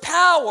there's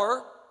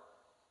power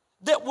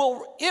that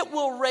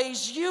will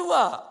raise you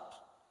up.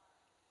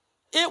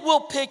 It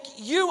will pick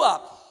you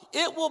up.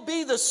 It will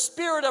be the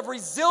spirit of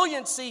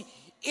resiliency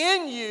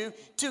in you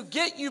to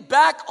get you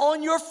back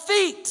on your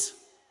feet.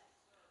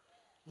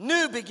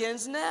 New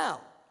begins now.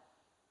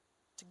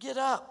 To get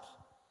up.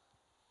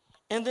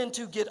 And then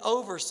to get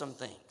over some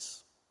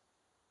things.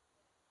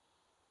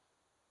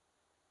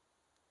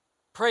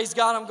 Praise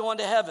God, I'm going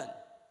to heaven.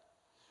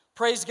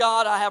 Praise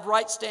God, I have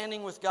right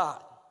standing with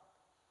God.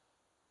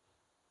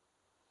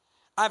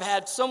 I've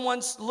had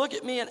someone look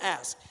at me and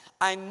ask,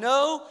 I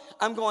know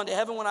I'm going to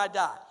heaven when I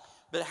die,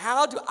 but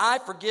how do I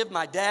forgive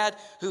my dad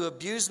who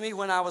abused me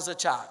when I was a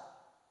child?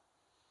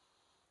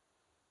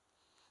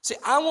 See,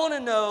 I want to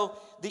know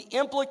the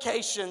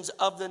implications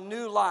of the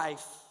new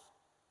life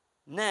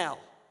now.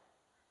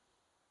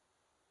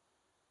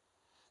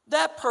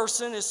 That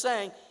person is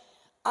saying,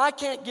 I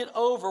can't get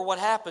over what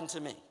happened to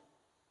me.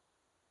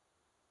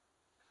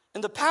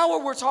 And the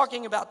power we're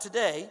talking about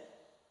today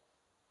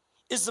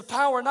is the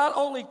power not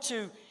only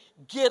to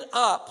get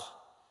up,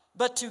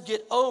 but to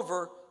get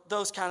over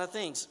those kind of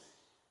things.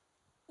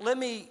 Let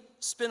me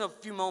spend a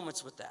few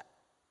moments with that.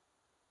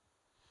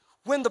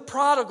 When the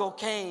prodigal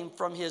came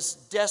from his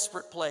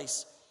desperate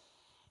place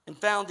and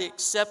found the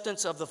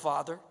acceptance of the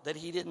Father that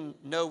he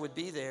didn't know would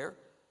be there,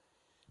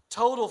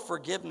 total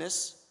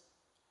forgiveness.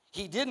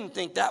 He didn't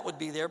think that would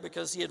be there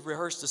because he had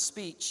rehearsed a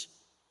speech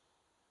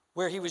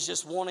where he was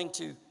just wanting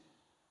to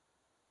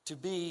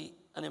be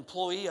an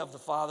employee of the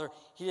Father.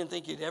 He didn't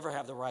think he'd ever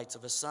have the rights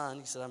of a son.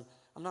 He said,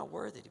 I'm not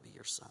worthy to be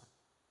your son.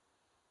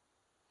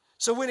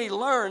 So when he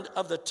learned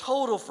of the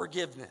total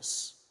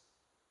forgiveness,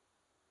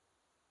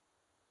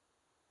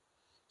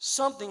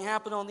 something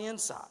happened on the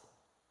inside.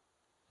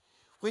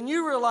 When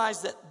you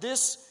realize that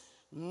this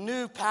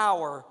new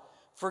power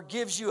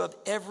forgives you of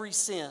every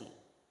sin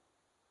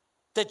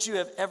that you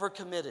have ever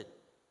committed,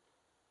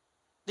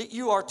 that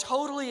you are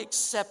totally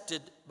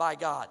accepted by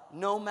God,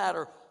 no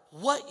matter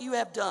what you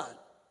have done.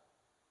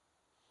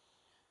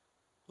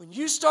 When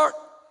you start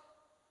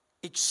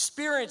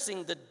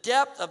experiencing the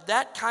depth of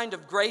that kind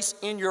of grace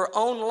in your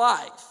own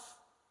life,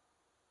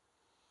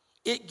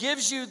 it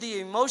gives you the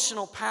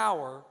emotional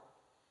power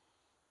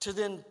to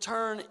then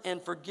turn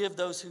and forgive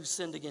those who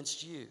sinned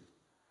against you.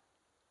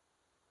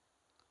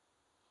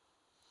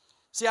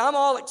 See, I'm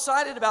all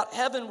excited about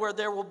heaven where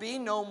there will be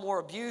no more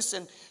abuse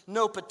and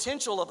no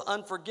potential of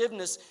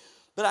unforgiveness,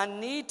 but I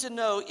need to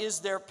know, is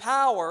there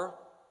power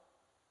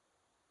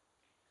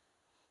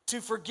to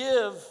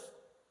forgive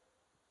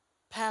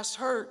past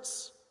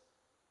hurts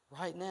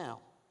right now?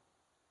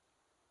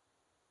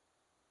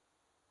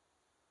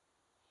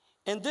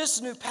 And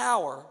this new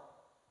power,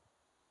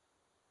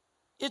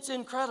 it's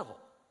incredible.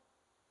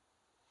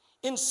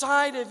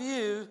 Inside of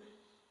you,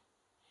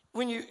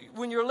 when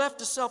you're left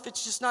to self,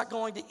 it's just not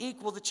going to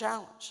equal the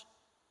challenge.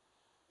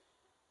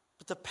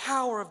 But the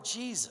power of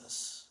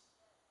Jesus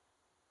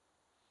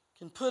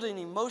can put an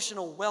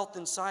emotional wealth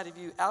inside of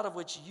you out of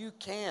which you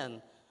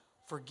can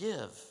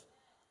forgive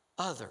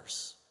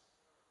others.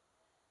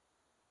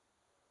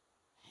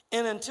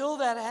 And until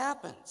that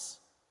happens,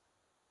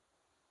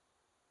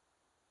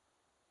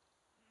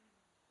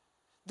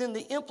 then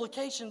the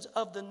implications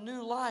of the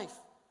new life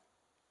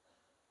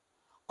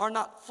are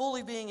not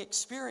fully being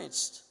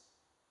experienced.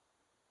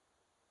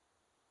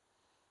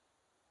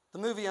 The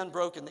movie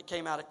Unbroken that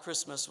came out at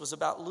Christmas was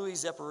about Louis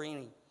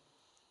Zamperini.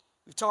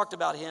 We've talked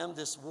about him,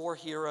 this war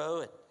hero.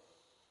 And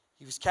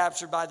he was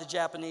captured by the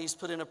Japanese,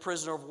 put in a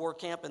prisoner of war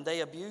camp, and they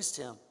abused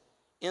him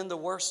in the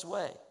worst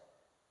way.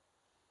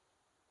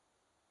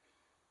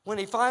 When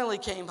he finally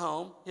came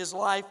home, his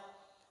life,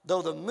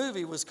 though the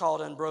movie was called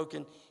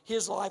Unbroken,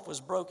 his life was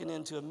broken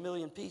into a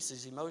million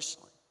pieces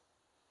emotionally.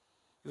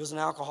 He was an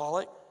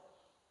alcoholic.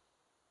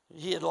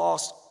 He had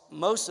lost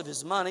most of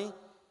his money.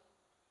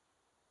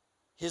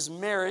 His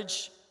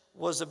marriage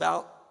was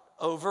about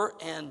over,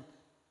 and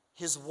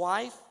his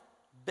wife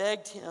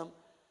begged him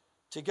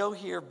to go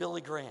hear Billy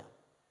Graham.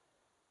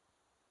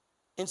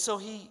 And so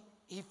he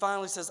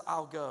finally says,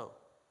 I'll go.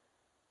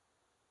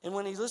 And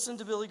when he listened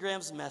to Billy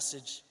Graham's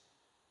message,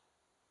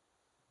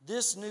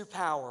 this new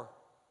power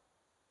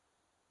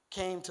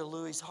came to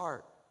Louis'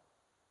 heart.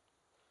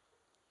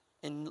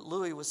 And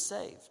Louis was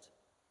saved.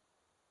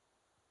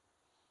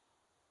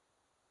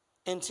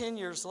 And 10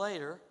 years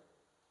later,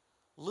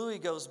 Louis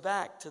goes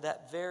back to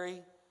that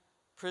very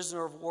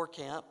prisoner of war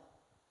camp,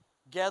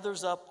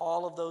 gathers up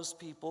all of those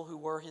people who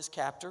were his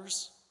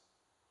captors,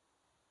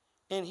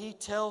 and he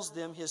tells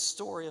them his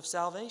story of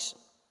salvation.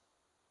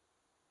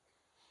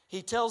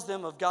 He tells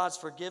them of God's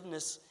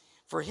forgiveness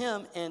for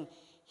him, and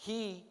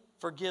he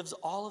forgives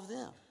all of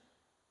them.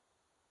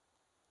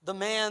 The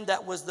man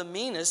that was the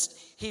meanest,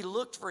 he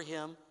looked for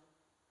him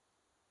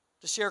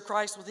to share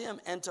Christ with him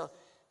and to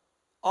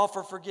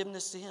offer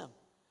forgiveness to him.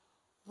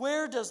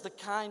 Where does the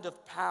kind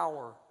of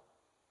power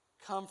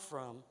come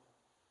from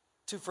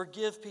to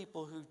forgive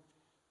people who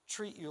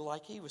treat you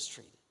like he was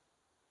treated?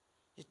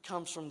 It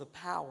comes from the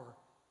power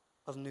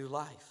of new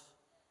life.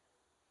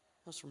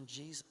 It comes from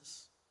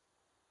Jesus.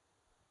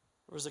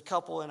 There was a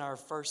couple in our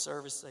first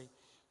service. They've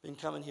been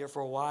coming here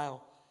for a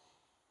while.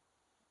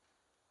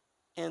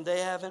 And they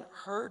haven't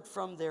heard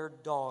from their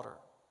daughter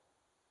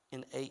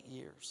in 8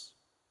 years.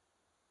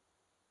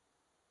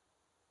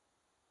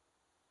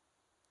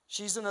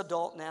 She's an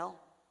adult now.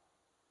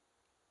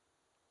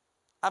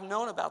 I've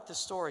known about this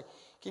story.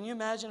 Can you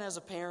imagine as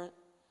a parent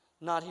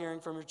not hearing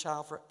from your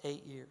child for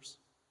 8 years?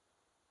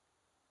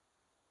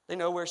 They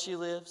know where she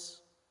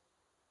lives.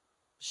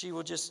 She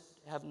will just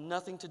have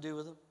nothing to do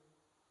with them.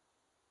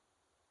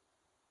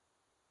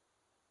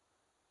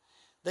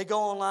 They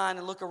go online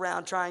and look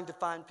around trying to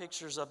find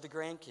pictures of the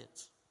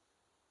grandkids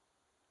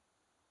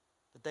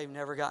that they've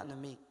never gotten to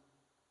meet.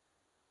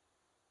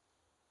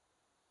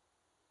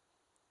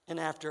 And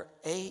after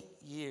 8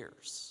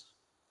 years,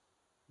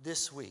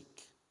 this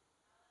week,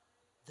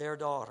 their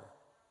daughter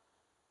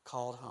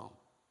called home.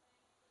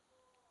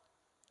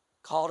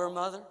 Called her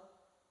mother.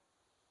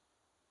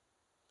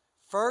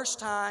 First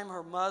time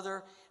her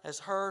mother has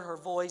heard her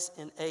voice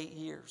in 8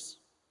 years.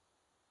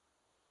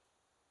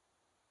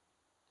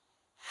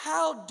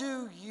 How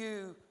do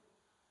you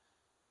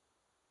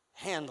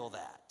handle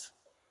that?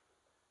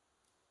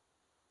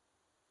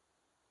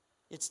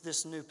 It's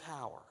this new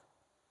power.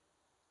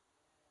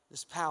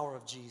 This power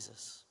of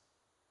Jesus.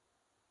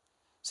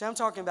 See, I'm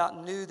talking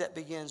about new that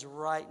begins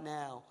right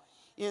now.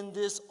 In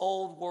this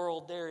old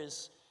world,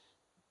 there's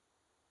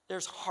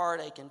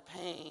heartache and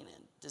pain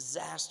and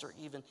disaster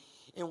even.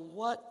 And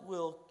what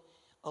will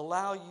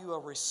allow you a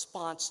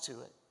response to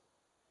it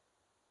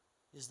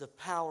is the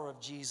power of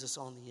Jesus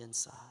on the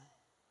inside.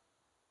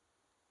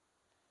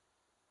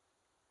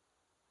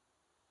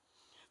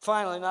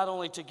 Finally, not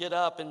only to get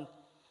up and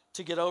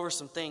to get over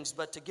some things,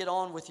 but to get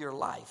on with your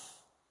life.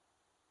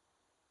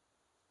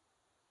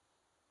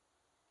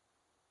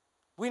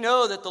 We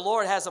know that the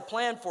Lord has a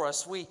plan for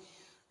us. We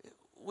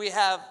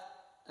have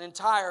an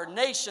entire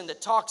nation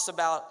that talks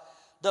about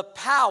the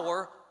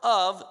power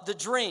of the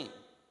dream.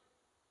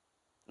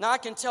 Now, I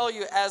can tell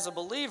you as a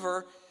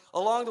believer,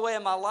 along the way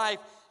in my life,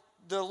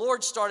 the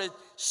Lord started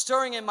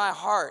stirring in my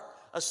heart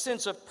a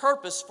sense of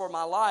purpose for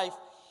my life.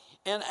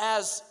 And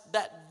as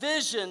that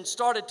vision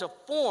started to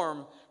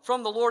form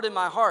from the Lord in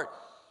my heart,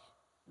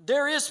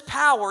 there is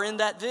power in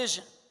that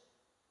vision.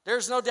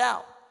 There's no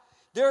doubt.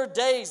 There are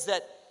days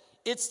that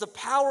it's the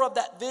power of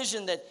that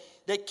vision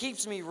that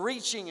keeps me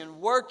reaching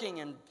and working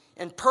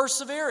and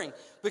persevering,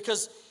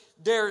 because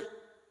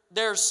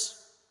it's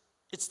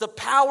the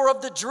power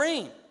of the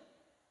dream.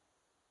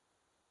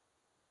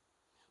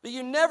 But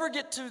you never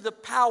get to the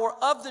power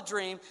of the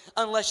dream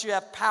unless you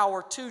have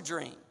power to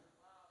dream.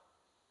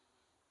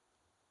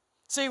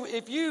 See,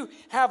 if you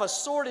have a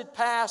sordid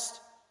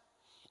past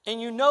and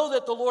you know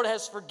that the Lord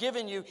has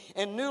forgiven you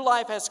and new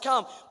life has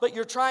come, but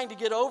you're trying to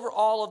get over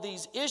all of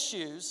these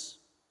issues,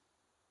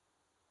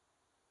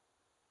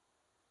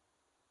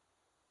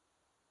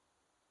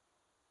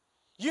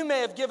 you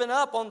may have given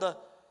up on the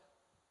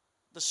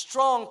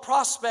strong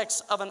prospects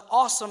of an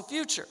awesome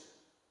future.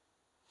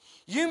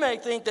 You may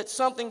think that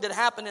something that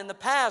happened in the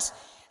past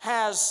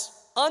has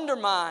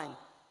undermined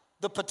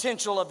the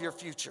potential of your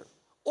future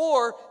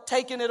or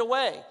taken it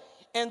away,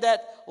 and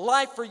that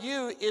life for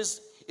you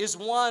is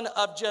one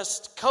of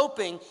just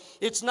coping.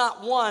 It's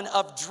not one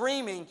of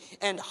dreaming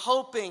and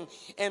hoping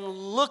and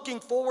looking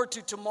forward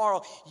to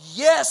tomorrow.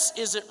 Yes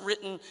isn't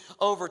written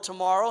over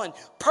tomorrow, and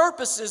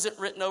purpose isn't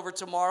written over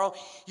tomorrow.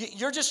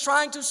 You're just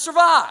trying to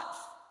survive.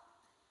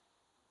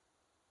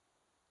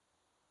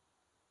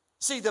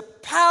 See, the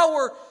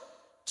power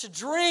to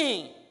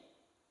dream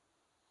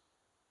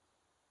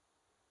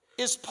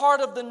is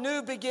part of the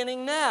new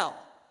beginning now.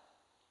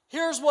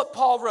 Here's what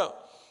Paul wrote.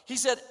 He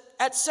said,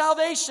 at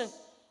salvation,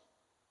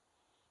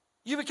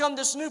 you become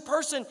this new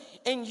person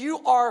and you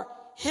are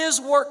his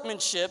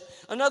workmanship.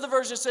 Another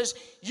version says,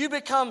 you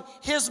become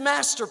his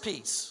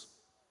masterpiece.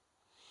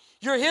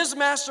 You're his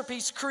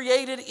masterpiece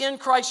created in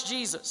Christ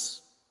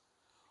Jesus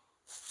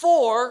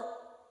for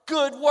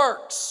good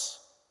works.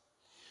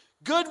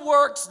 Good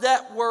works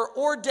that were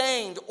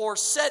ordained or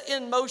set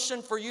in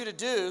motion for you to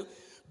do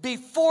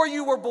before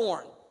you were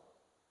born.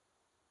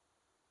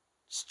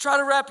 Just try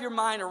to wrap your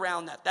mind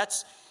around that.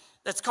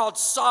 That's called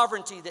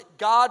sovereignty, that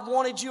God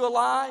wanted you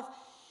alive.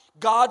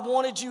 God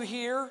wanted you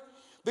here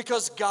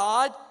because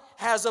God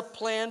has a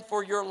plan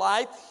for your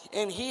life,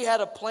 and he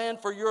had a plan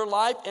for your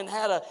life and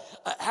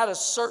had a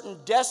certain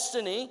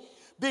destiny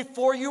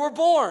before you were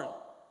born.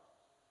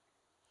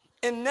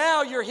 And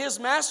now you're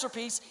his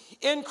masterpiece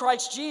in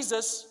Christ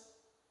Jesus,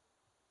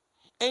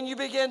 and you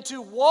begin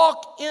to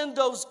walk in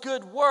those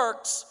good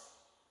works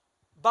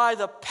by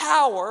the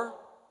power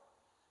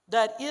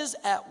that is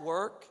at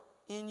work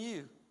in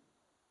you.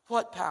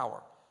 What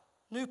power?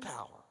 New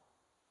power.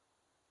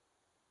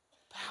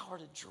 Power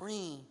to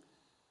dream.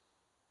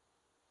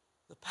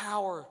 The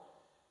power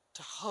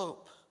to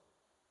hope.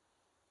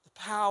 The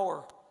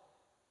power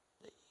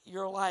that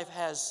your life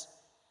has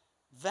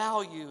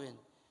value, and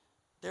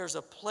there's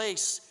a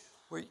place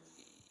where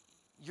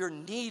you're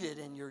needed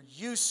and you're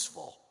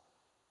useful.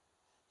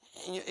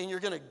 And you're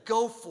going to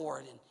go for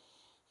it. And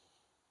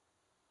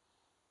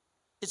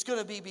it's going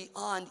to be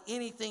beyond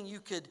anything you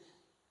could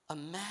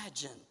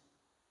imagine.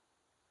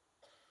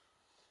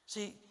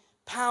 See,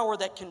 power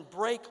that can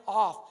break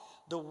off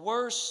the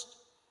worst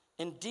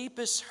and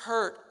deepest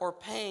hurt or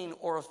pain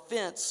or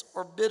offense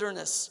or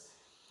bitterness.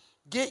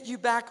 Get you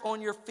back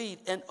on your feet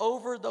and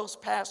over those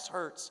past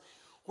hurts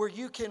where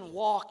you can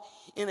walk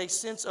in a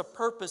sense of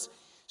purpose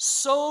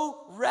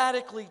so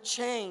radically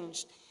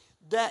changed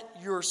that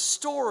your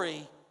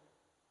story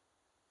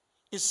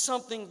is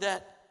something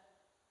that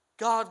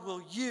God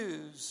will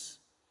use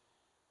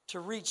to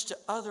reach to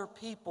other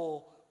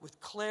people with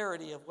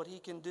clarity of what he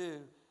can do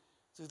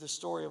through the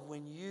story of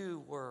when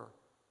you were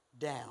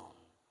down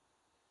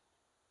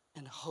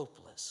and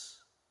hopeless.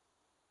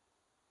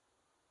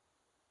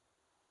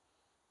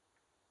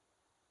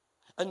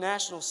 A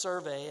national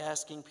survey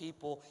asking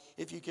people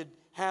if you could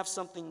have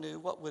something new,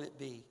 what would it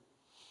be?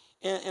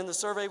 And the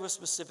survey was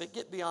specific.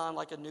 Get beyond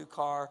like a new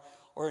car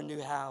or a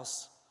new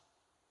house.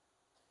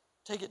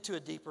 Take it to a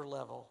deeper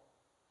level.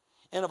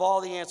 And of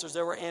all the answers,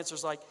 there were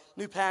answers like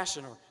new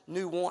passion or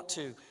new want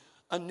to,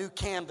 a new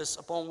canvas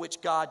upon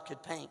which God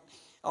could paint.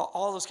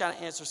 All those kind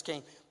of answers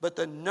came. But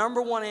the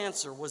number one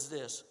answer was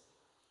this: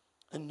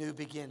 a new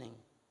beginning.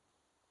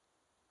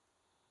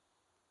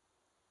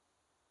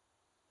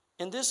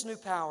 And this new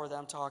power that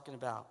I'm talking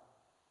about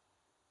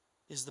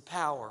is the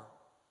power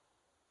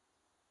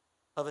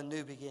of a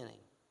new beginning.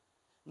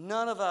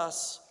 None of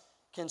us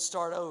can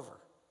start over.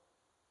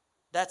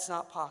 That's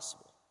not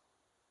possible.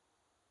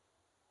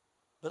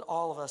 But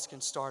all of us can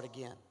start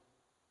again.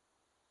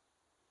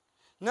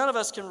 None of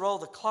us can roll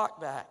the clock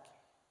back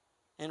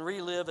and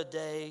relive a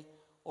day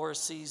or a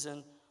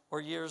season or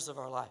years of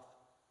our life.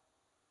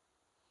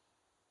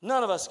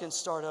 None of us can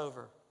start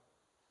over.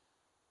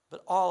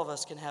 But all of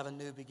us can have a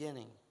new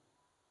beginning.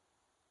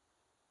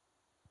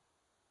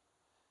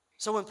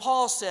 So when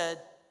Paul said,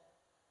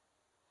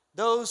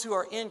 those who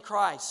are in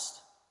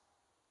Christ,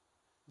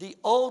 the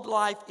old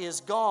life is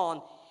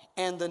gone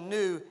and the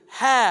new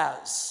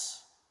has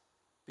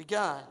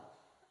begun.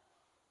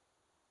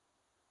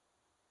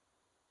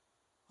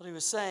 What he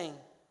was saying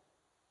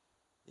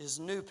is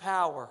new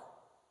power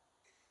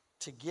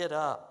to get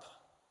up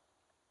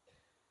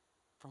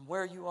from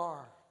where you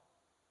are,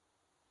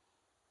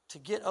 to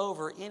get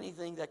over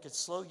anything that could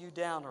slow you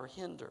down or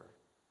hinder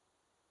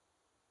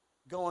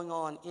going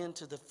on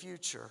into the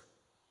future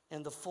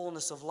and the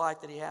fullness of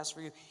life that he has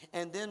for you.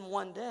 And then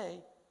one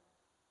day,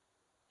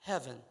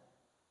 heaven.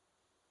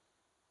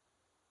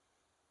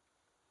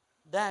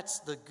 That's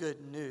the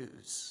good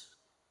news.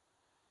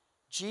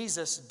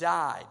 Jesus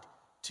died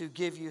to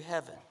give you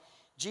heaven.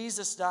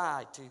 Jesus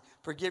died to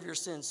forgive your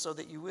sins so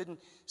that you wouldn't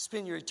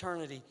spend your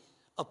eternity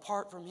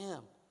apart from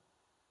him.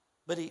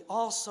 But he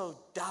also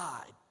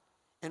died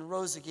and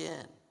rose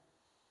again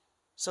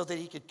so that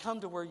he could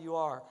come to where you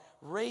are,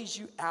 raise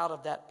you out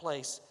of that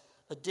place,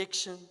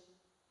 addiction,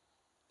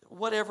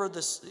 whatever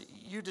this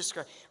you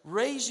describe,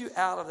 raise you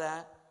out of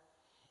that,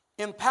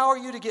 empower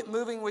you to get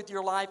moving with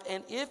your life,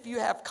 and if you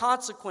have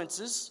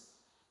consequences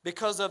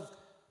because of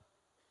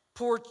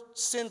poor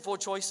sinful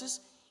choices,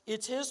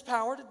 it's his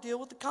power to deal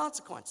with the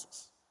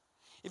consequences.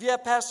 If you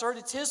have past hurt,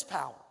 it's his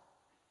power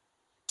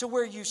to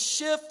where you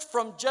shift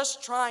from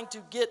just trying to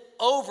get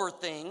over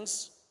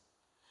things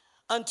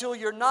until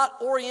you're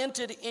not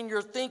oriented in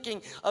your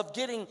thinking of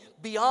getting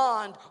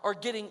beyond or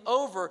getting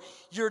over.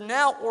 You're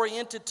now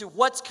oriented to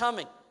what's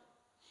coming.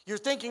 You're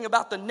thinking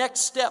about the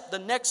next step, the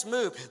next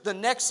move, the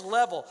next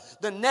level,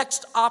 the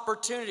next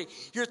opportunity.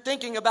 You're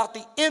thinking about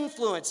the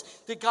influence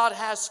that God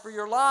has for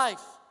your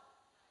life.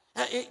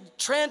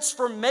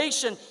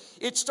 Transformation,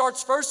 it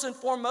starts first and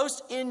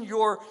foremost in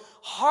your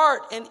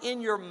heart and in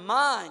your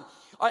mind.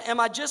 Am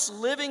I just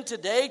living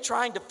today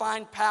trying to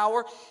find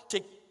power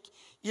to,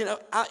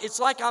 it's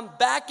like I'm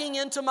backing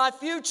into my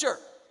future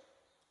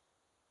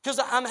because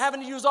I'm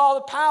having to use all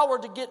the power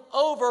to get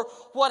over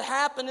what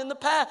happened in the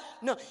past.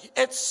 No,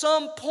 at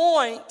some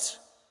point,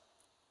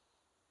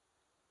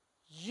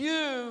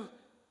 you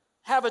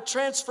have a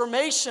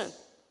transformation.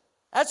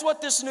 That's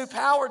what this new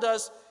power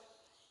does.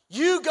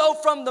 You go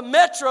from the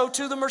Metro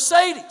to the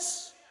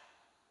Mercedes.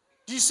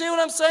 Do you see what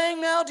I'm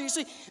saying now? Do you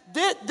see?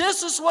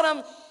 This is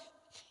what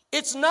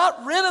it's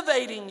not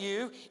renovating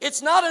you.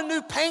 It's not a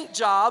new paint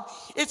job.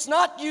 It's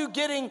not you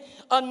getting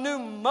a new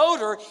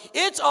motor.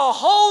 It's a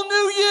whole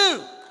new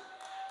you.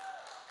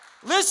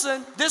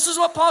 Listen, this is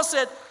what Paul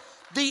said.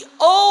 The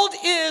old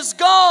is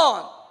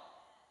gone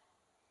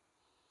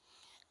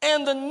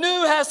and the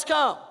new has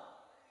come.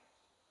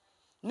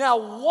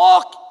 Now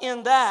walk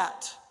in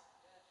that.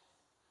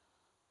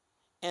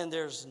 And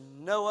there's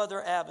no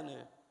other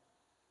avenue,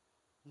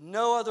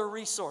 no other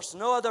resource,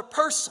 no other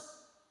person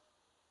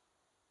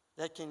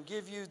that can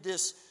give you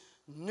this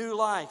new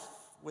life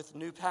with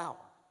new power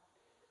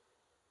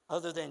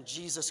other than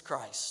Jesus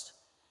Christ.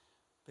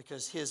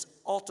 Because his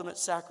ultimate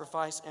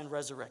sacrifice and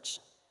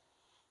resurrection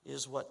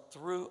is what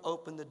threw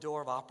open the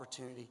door of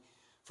opportunity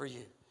for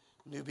you.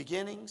 New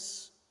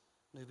beginnings,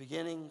 new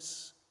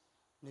beginnings,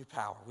 new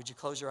power. Would you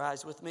close your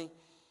eyes with me?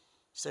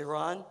 Say,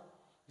 Ron,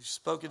 you've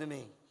spoken to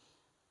me.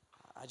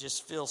 I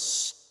just feel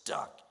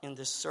stuck in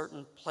this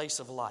certain place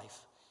of life.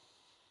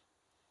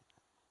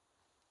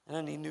 And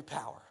I need new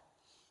power.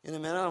 In a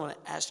minute, I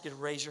want to ask you to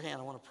raise your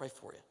hand. I want to pray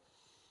for you.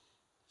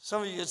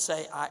 Some of you would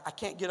say, I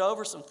can't get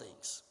over some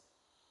things.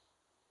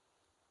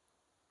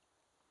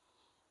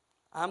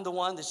 I'm the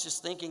one that's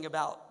just thinking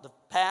about the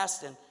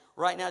past and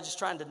right now just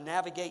trying to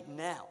navigate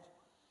now.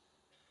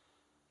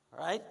 All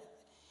right?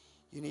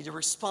 You need to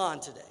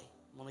respond today.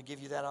 I'm going to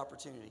give you that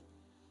opportunity.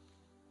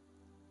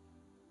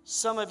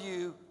 Some of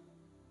you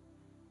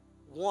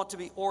want to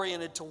be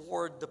oriented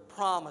toward the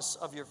promise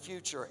of your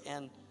future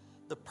and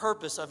the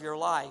purpose of your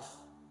life.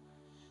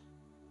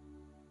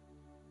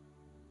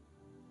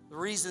 The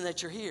reason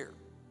that you're here.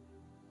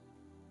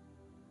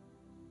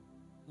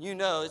 You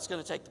know it's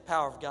going to take the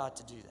power of God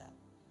to do that.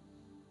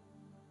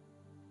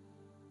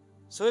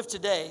 So if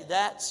today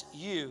that's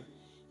you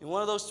in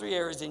one of those three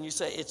areas and you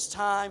say it's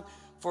time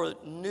for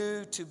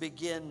new to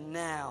begin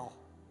now,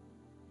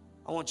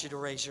 I want you to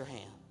raise your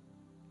hand.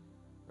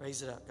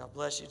 Raise it up. God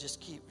bless you.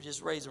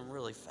 Just raise them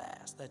really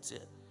fast. That's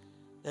it.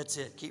 That's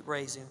it. Keep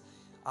raising.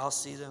 I'll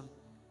see them.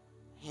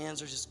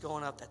 Hands are just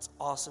going up. That's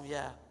awesome.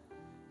 Yeah.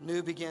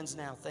 New begins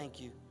now.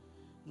 Thank you.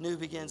 New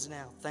begins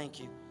now. Thank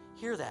you.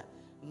 Hear that.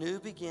 New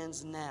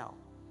begins now.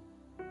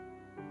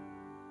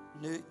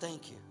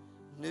 Thank you.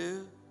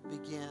 New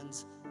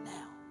begins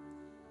now.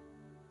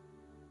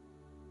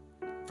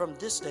 From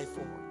this day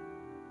forward,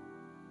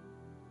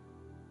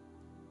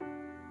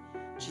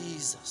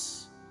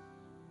 Jesus,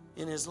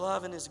 in his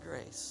love and his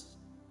grace,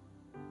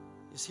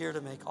 is here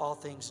to make all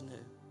things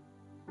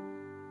new.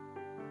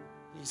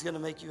 He's going to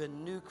make you a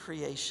new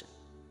creation.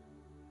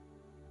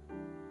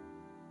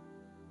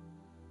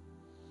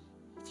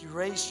 If you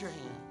raise your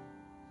hand,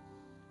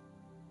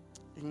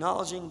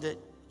 acknowledging that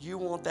you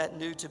want that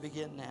new to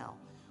begin now,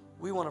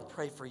 we want to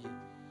pray for you.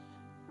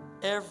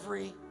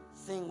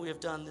 Everything we have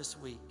done this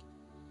week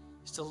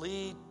is to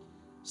lead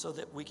so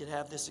that we could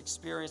have this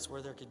experience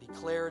where there could be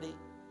clarity,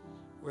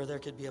 where there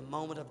could be a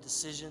moment of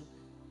decision.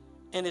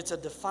 And it's a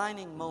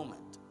defining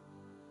moment.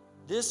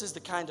 This is the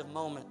kind of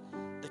moment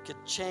that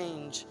could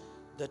change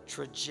the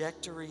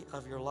trajectory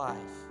of your life,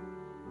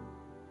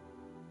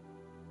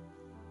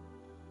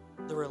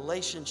 the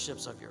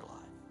relationships of your life,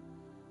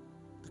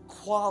 the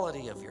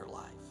quality of your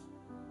life,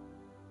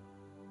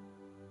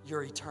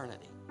 your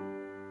eternity.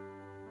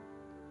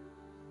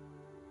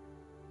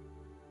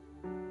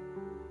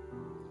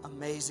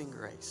 Amazing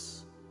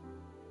grace.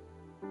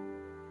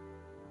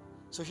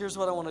 So here's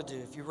what I want to do.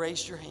 If you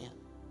raised your hand,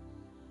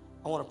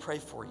 I want to pray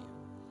for you.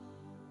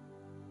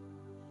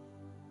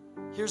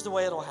 Here's the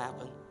way it'll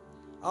happen.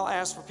 I'll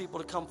ask for people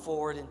to come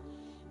forward, and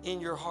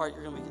in your heart,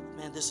 you're going to be,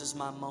 man, this is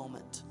my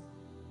moment.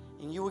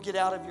 And you will get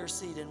out of your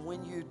seat, and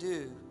when you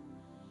do,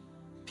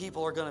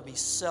 people are going to be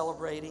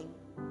celebrating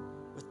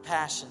with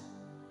passion,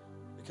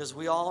 because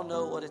we all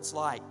know what it's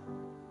like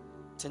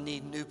to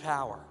need new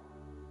power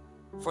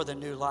for the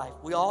new life.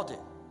 We all do.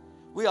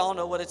 We all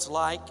know what it's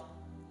like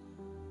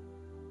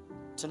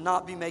to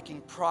not be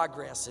making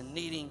progress and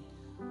needing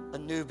a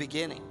new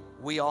beginning.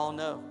 We all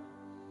know.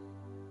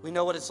 We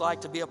know what it's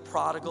like to be a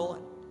prodigal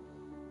and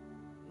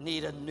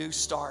need a new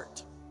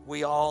start.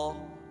 We all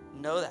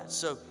know that.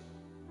 So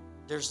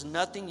there's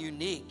nothing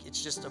unique.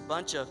 It's just a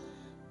bunch of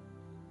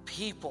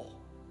people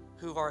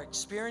who are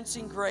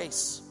experiencing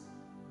grace,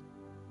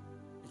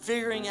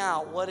 figuring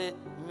out what it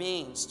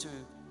means to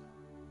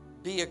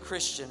be a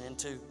Christian and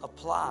to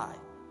apply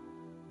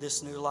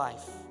this new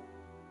life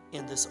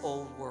in this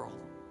old world.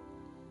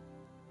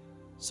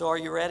 So are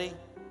you ready?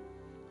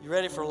 You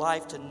ready for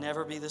life to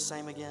never be the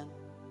same again?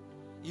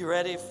 You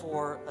ready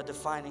for a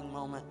defining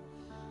moment?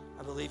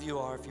 I believe you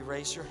are. If you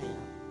raise your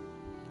hand,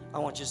 I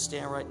want you to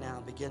stand right now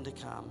and begin to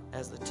come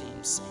as the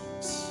team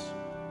sings.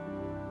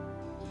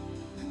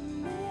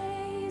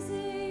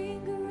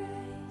 Amazing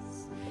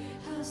grace,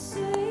 how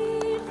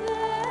sweet the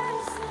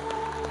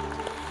sound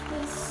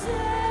that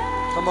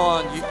saved. Come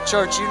on,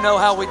 church, you know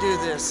how we do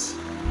this.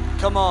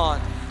 Come on.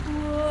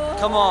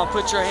 Come on,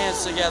 put your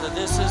hands together.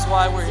 This is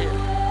why we're here.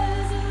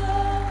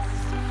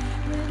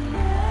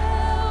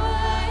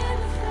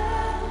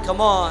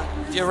 Come on,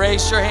 if you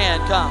raise your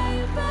hand, come.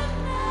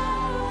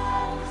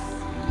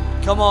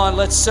 Come on,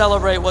 let's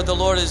celebrate what the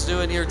Lord is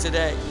doing here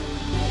today.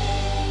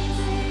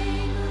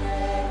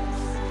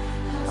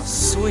 How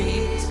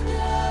sweet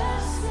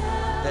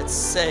that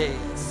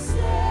saves.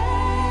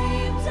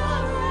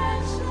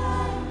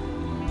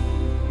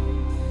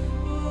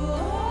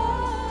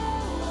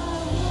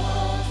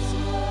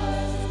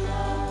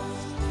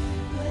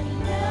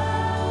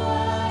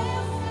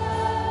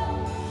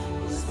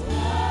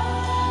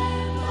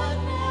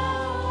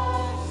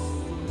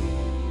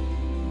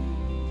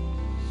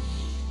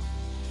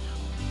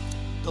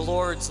 The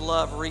Lord's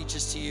love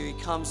reaches to you. He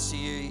comes to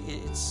you.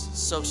 It's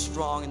so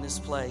strong in this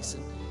place.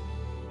 And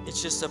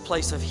it's just a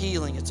place of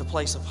healing. It's a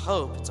place of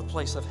hope. It's a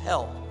place of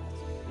help.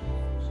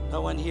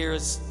 No one here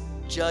is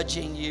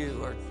judging you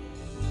or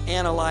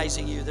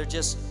analyzing you. They're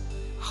just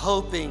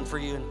hoping for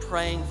you and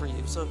praying for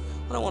you. So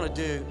what I want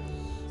to do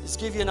is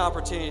give you an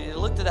opportunity to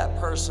look to that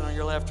person on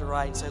your left or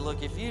right and say,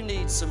 look, if you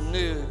need some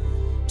new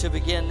to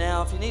begin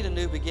now, if you need a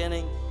new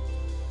beginning,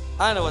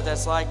 I know what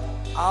that's like.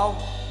 I'll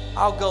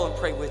go and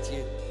pray with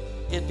you.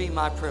 It'd be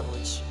my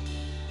privilege.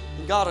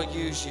 And God will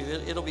use you.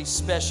 It'll be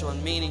special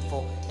and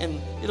meaningful, and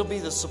it'll be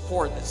the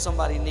support that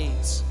somebody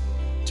needs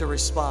to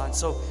respond.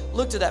 So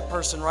look to that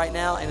person right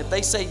now, and if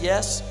they say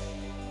yes,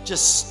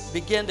 just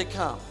begin to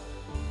come.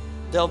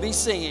 They'll be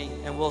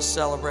singing, and we'll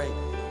celebrate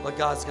what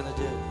God's going to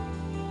do.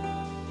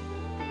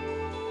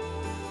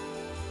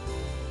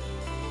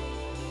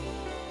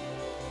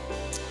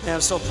 Man,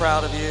 I'm so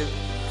proud of you.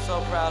 So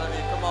proud of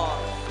you. Come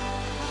on.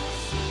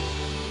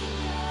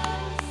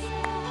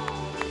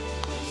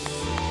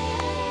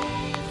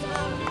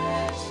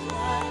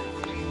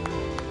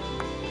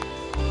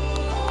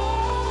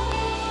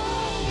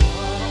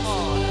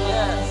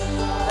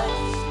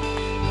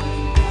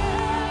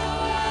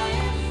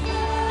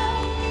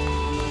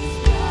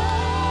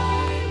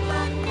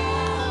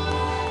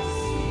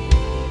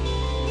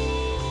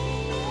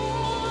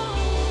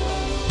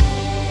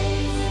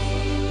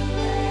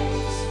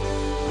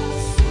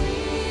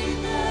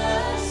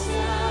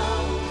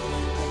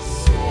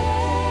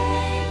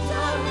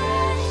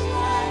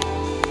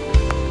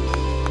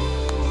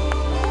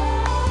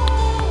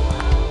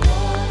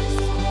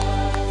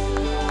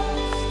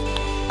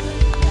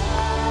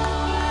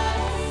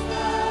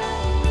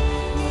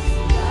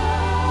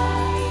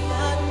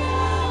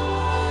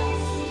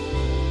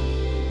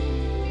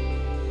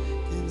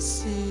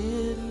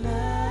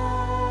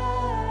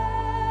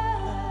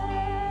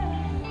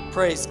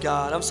 Praise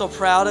God. I'm so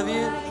proud of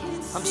you.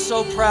 I'm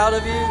so proud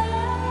of you.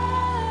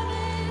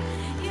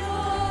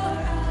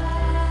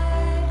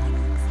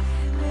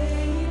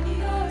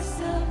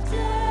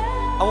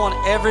 I want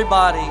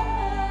everybody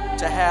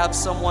to have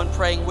someone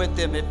praying with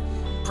them. If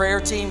prayer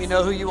team, you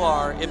know who you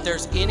are. If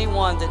there's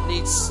anyone that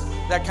needs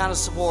that kind of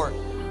support,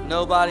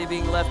 nobody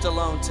being left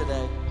alone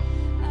today.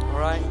 All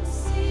right?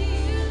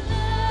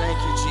 Thank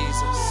you,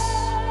 Jesus.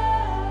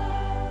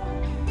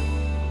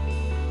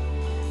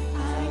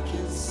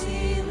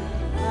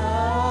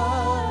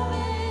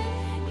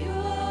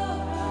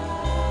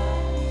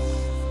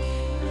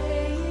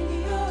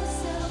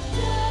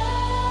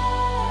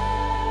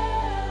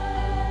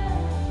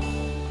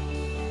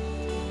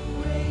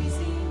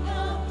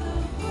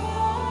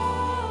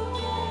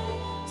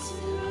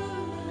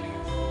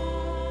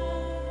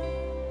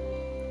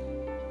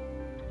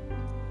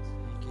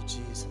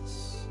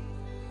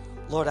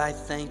 Lord, I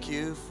thank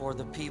you for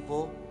the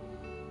people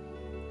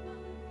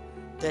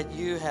that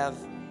you have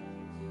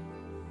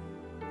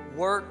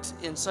worked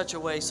in such a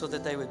way so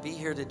that they would be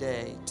here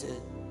today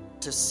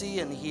to see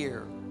and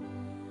hear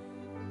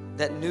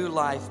that new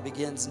life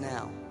begins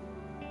now.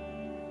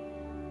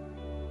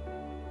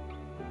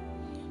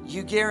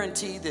 You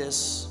guarantee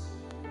this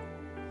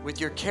with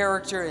your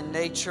character and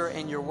nature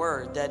and your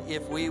word, that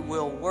if we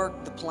will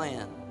work the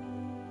plan,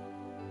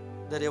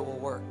 that it will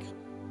work.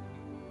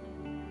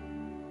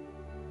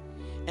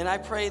 And I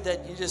pray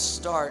that you just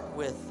start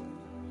with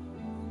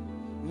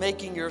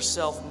making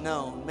yourself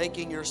known,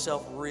 making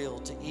yourself real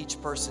to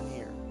each person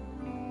here.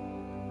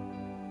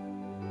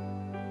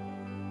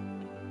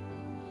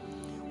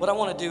 What I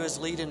want to do is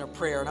lead in a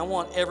prayer, and I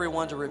want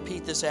everyone to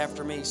repeat this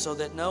after me so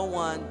that no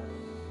one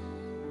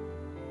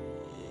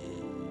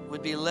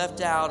would be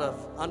left out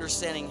of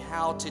understanding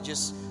how to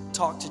just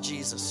talk to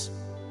Jesus.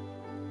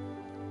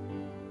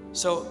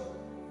 So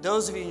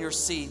those of you in your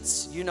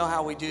seats, you know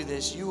how we do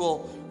this. You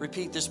will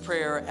repeat this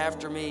prayer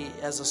after me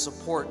as a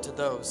support to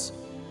those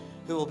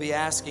who will be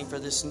asking for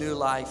this new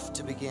life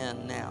to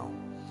begin now.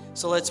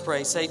 So let's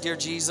pray. Say, Dear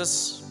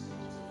Jesus,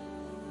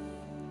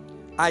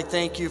 I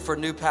thank you for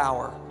new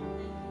power.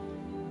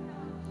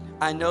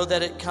 I know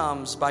that it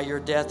comes by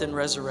your death and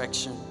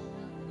resurrection.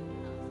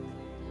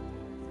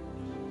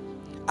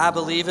 I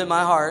believe in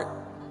my heart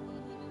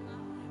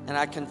and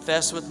I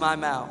confess with my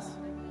mouth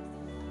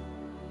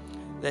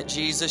that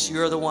Jesus,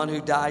 you're the one who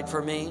died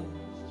for me.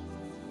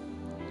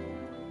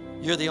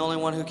 You're the only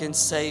one who can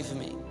save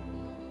me.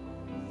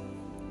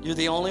 You're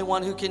the only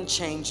one who can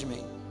change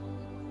me.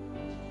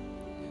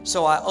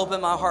 So I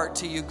open my heart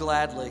to you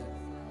gladly.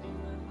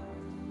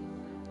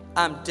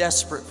 I'm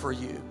desperate for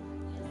you.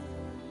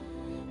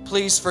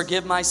 Please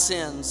forgive my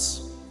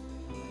sins.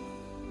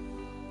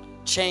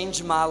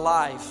 Change my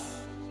life.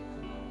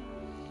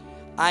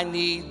 I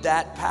need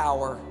that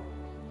power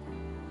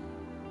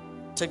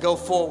to go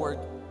forward.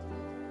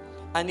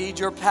 I need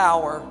your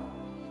power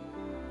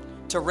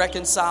to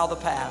reconcile the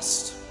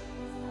past.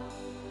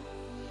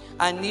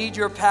 I need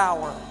your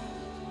power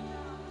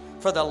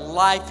for the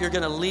life you're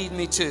going to lead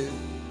me to.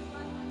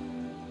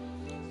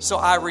 So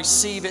I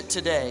receive it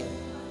today.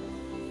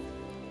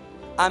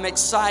 I'm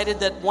excited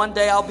that one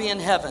day I'll be in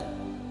heaven.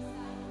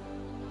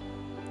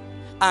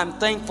 I'm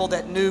thankful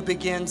that new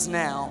begins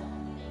now.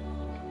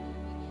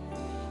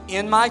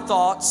 In my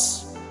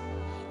thoughts,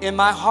 in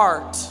my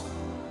heart,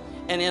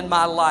 and in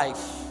my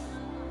life.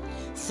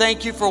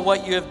 Thank you for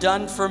what you have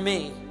done for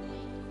me.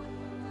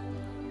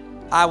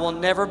 I will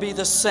never be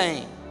the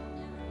same.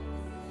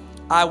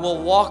 I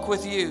will walk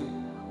with you.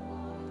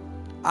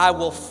 I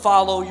will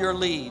follow your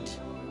lead.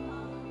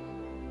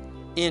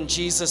 In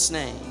Jesus'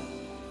 name,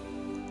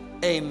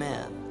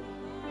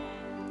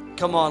 amen.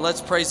 Come on,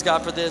 let's praise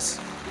God for this.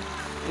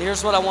 And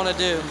here's what I want to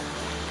do.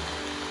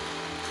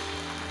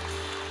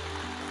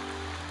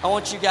 I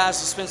want you guys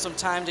to spend some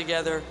time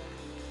together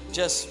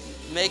just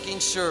making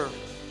sure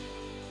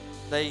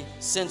they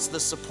sense the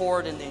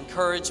support and the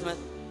encouragement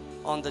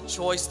on the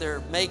choice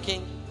they're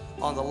making,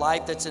 on the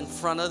life that's in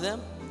front of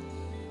them.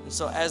 And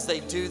so as they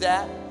do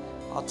that,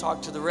 I'll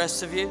talk to the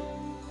rest of you.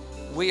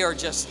 We are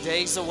just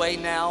days away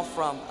now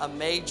from a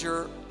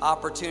major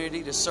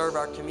opportunity to serve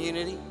our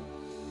community.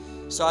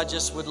 So I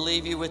just would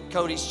leave you with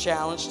Cody's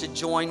challenge to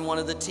join one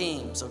of the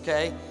teams,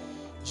 okay?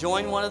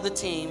 Join one of the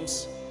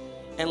teams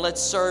and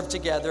let's serve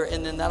together,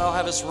 and then that'll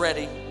have us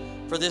ready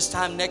for this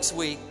time next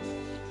week,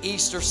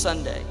 Easter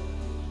Sunday.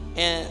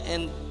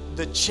 And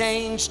the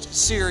Changed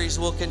series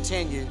will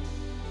continue.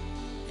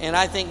 And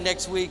I think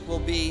next week will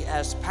be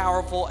as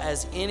powerful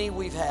as any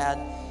we've had,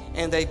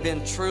 and they've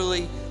been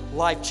truly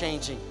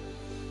life-changing.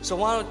 So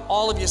why don't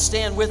all of you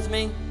stand with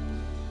me?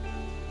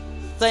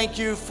 Thank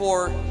you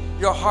for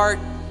your heart.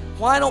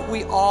 Why don't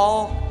we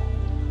all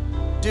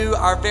do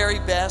our very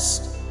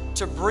best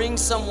to bring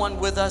someone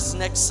with us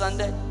next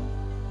Sunday?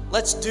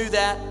 Let's do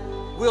that.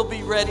 We'll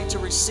be ready to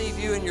receive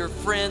you and your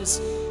friends,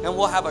 and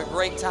we'll have a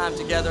great time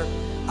together.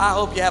 I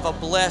hope you have a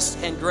blessed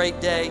and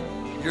great day.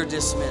 You're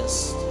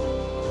dismissed.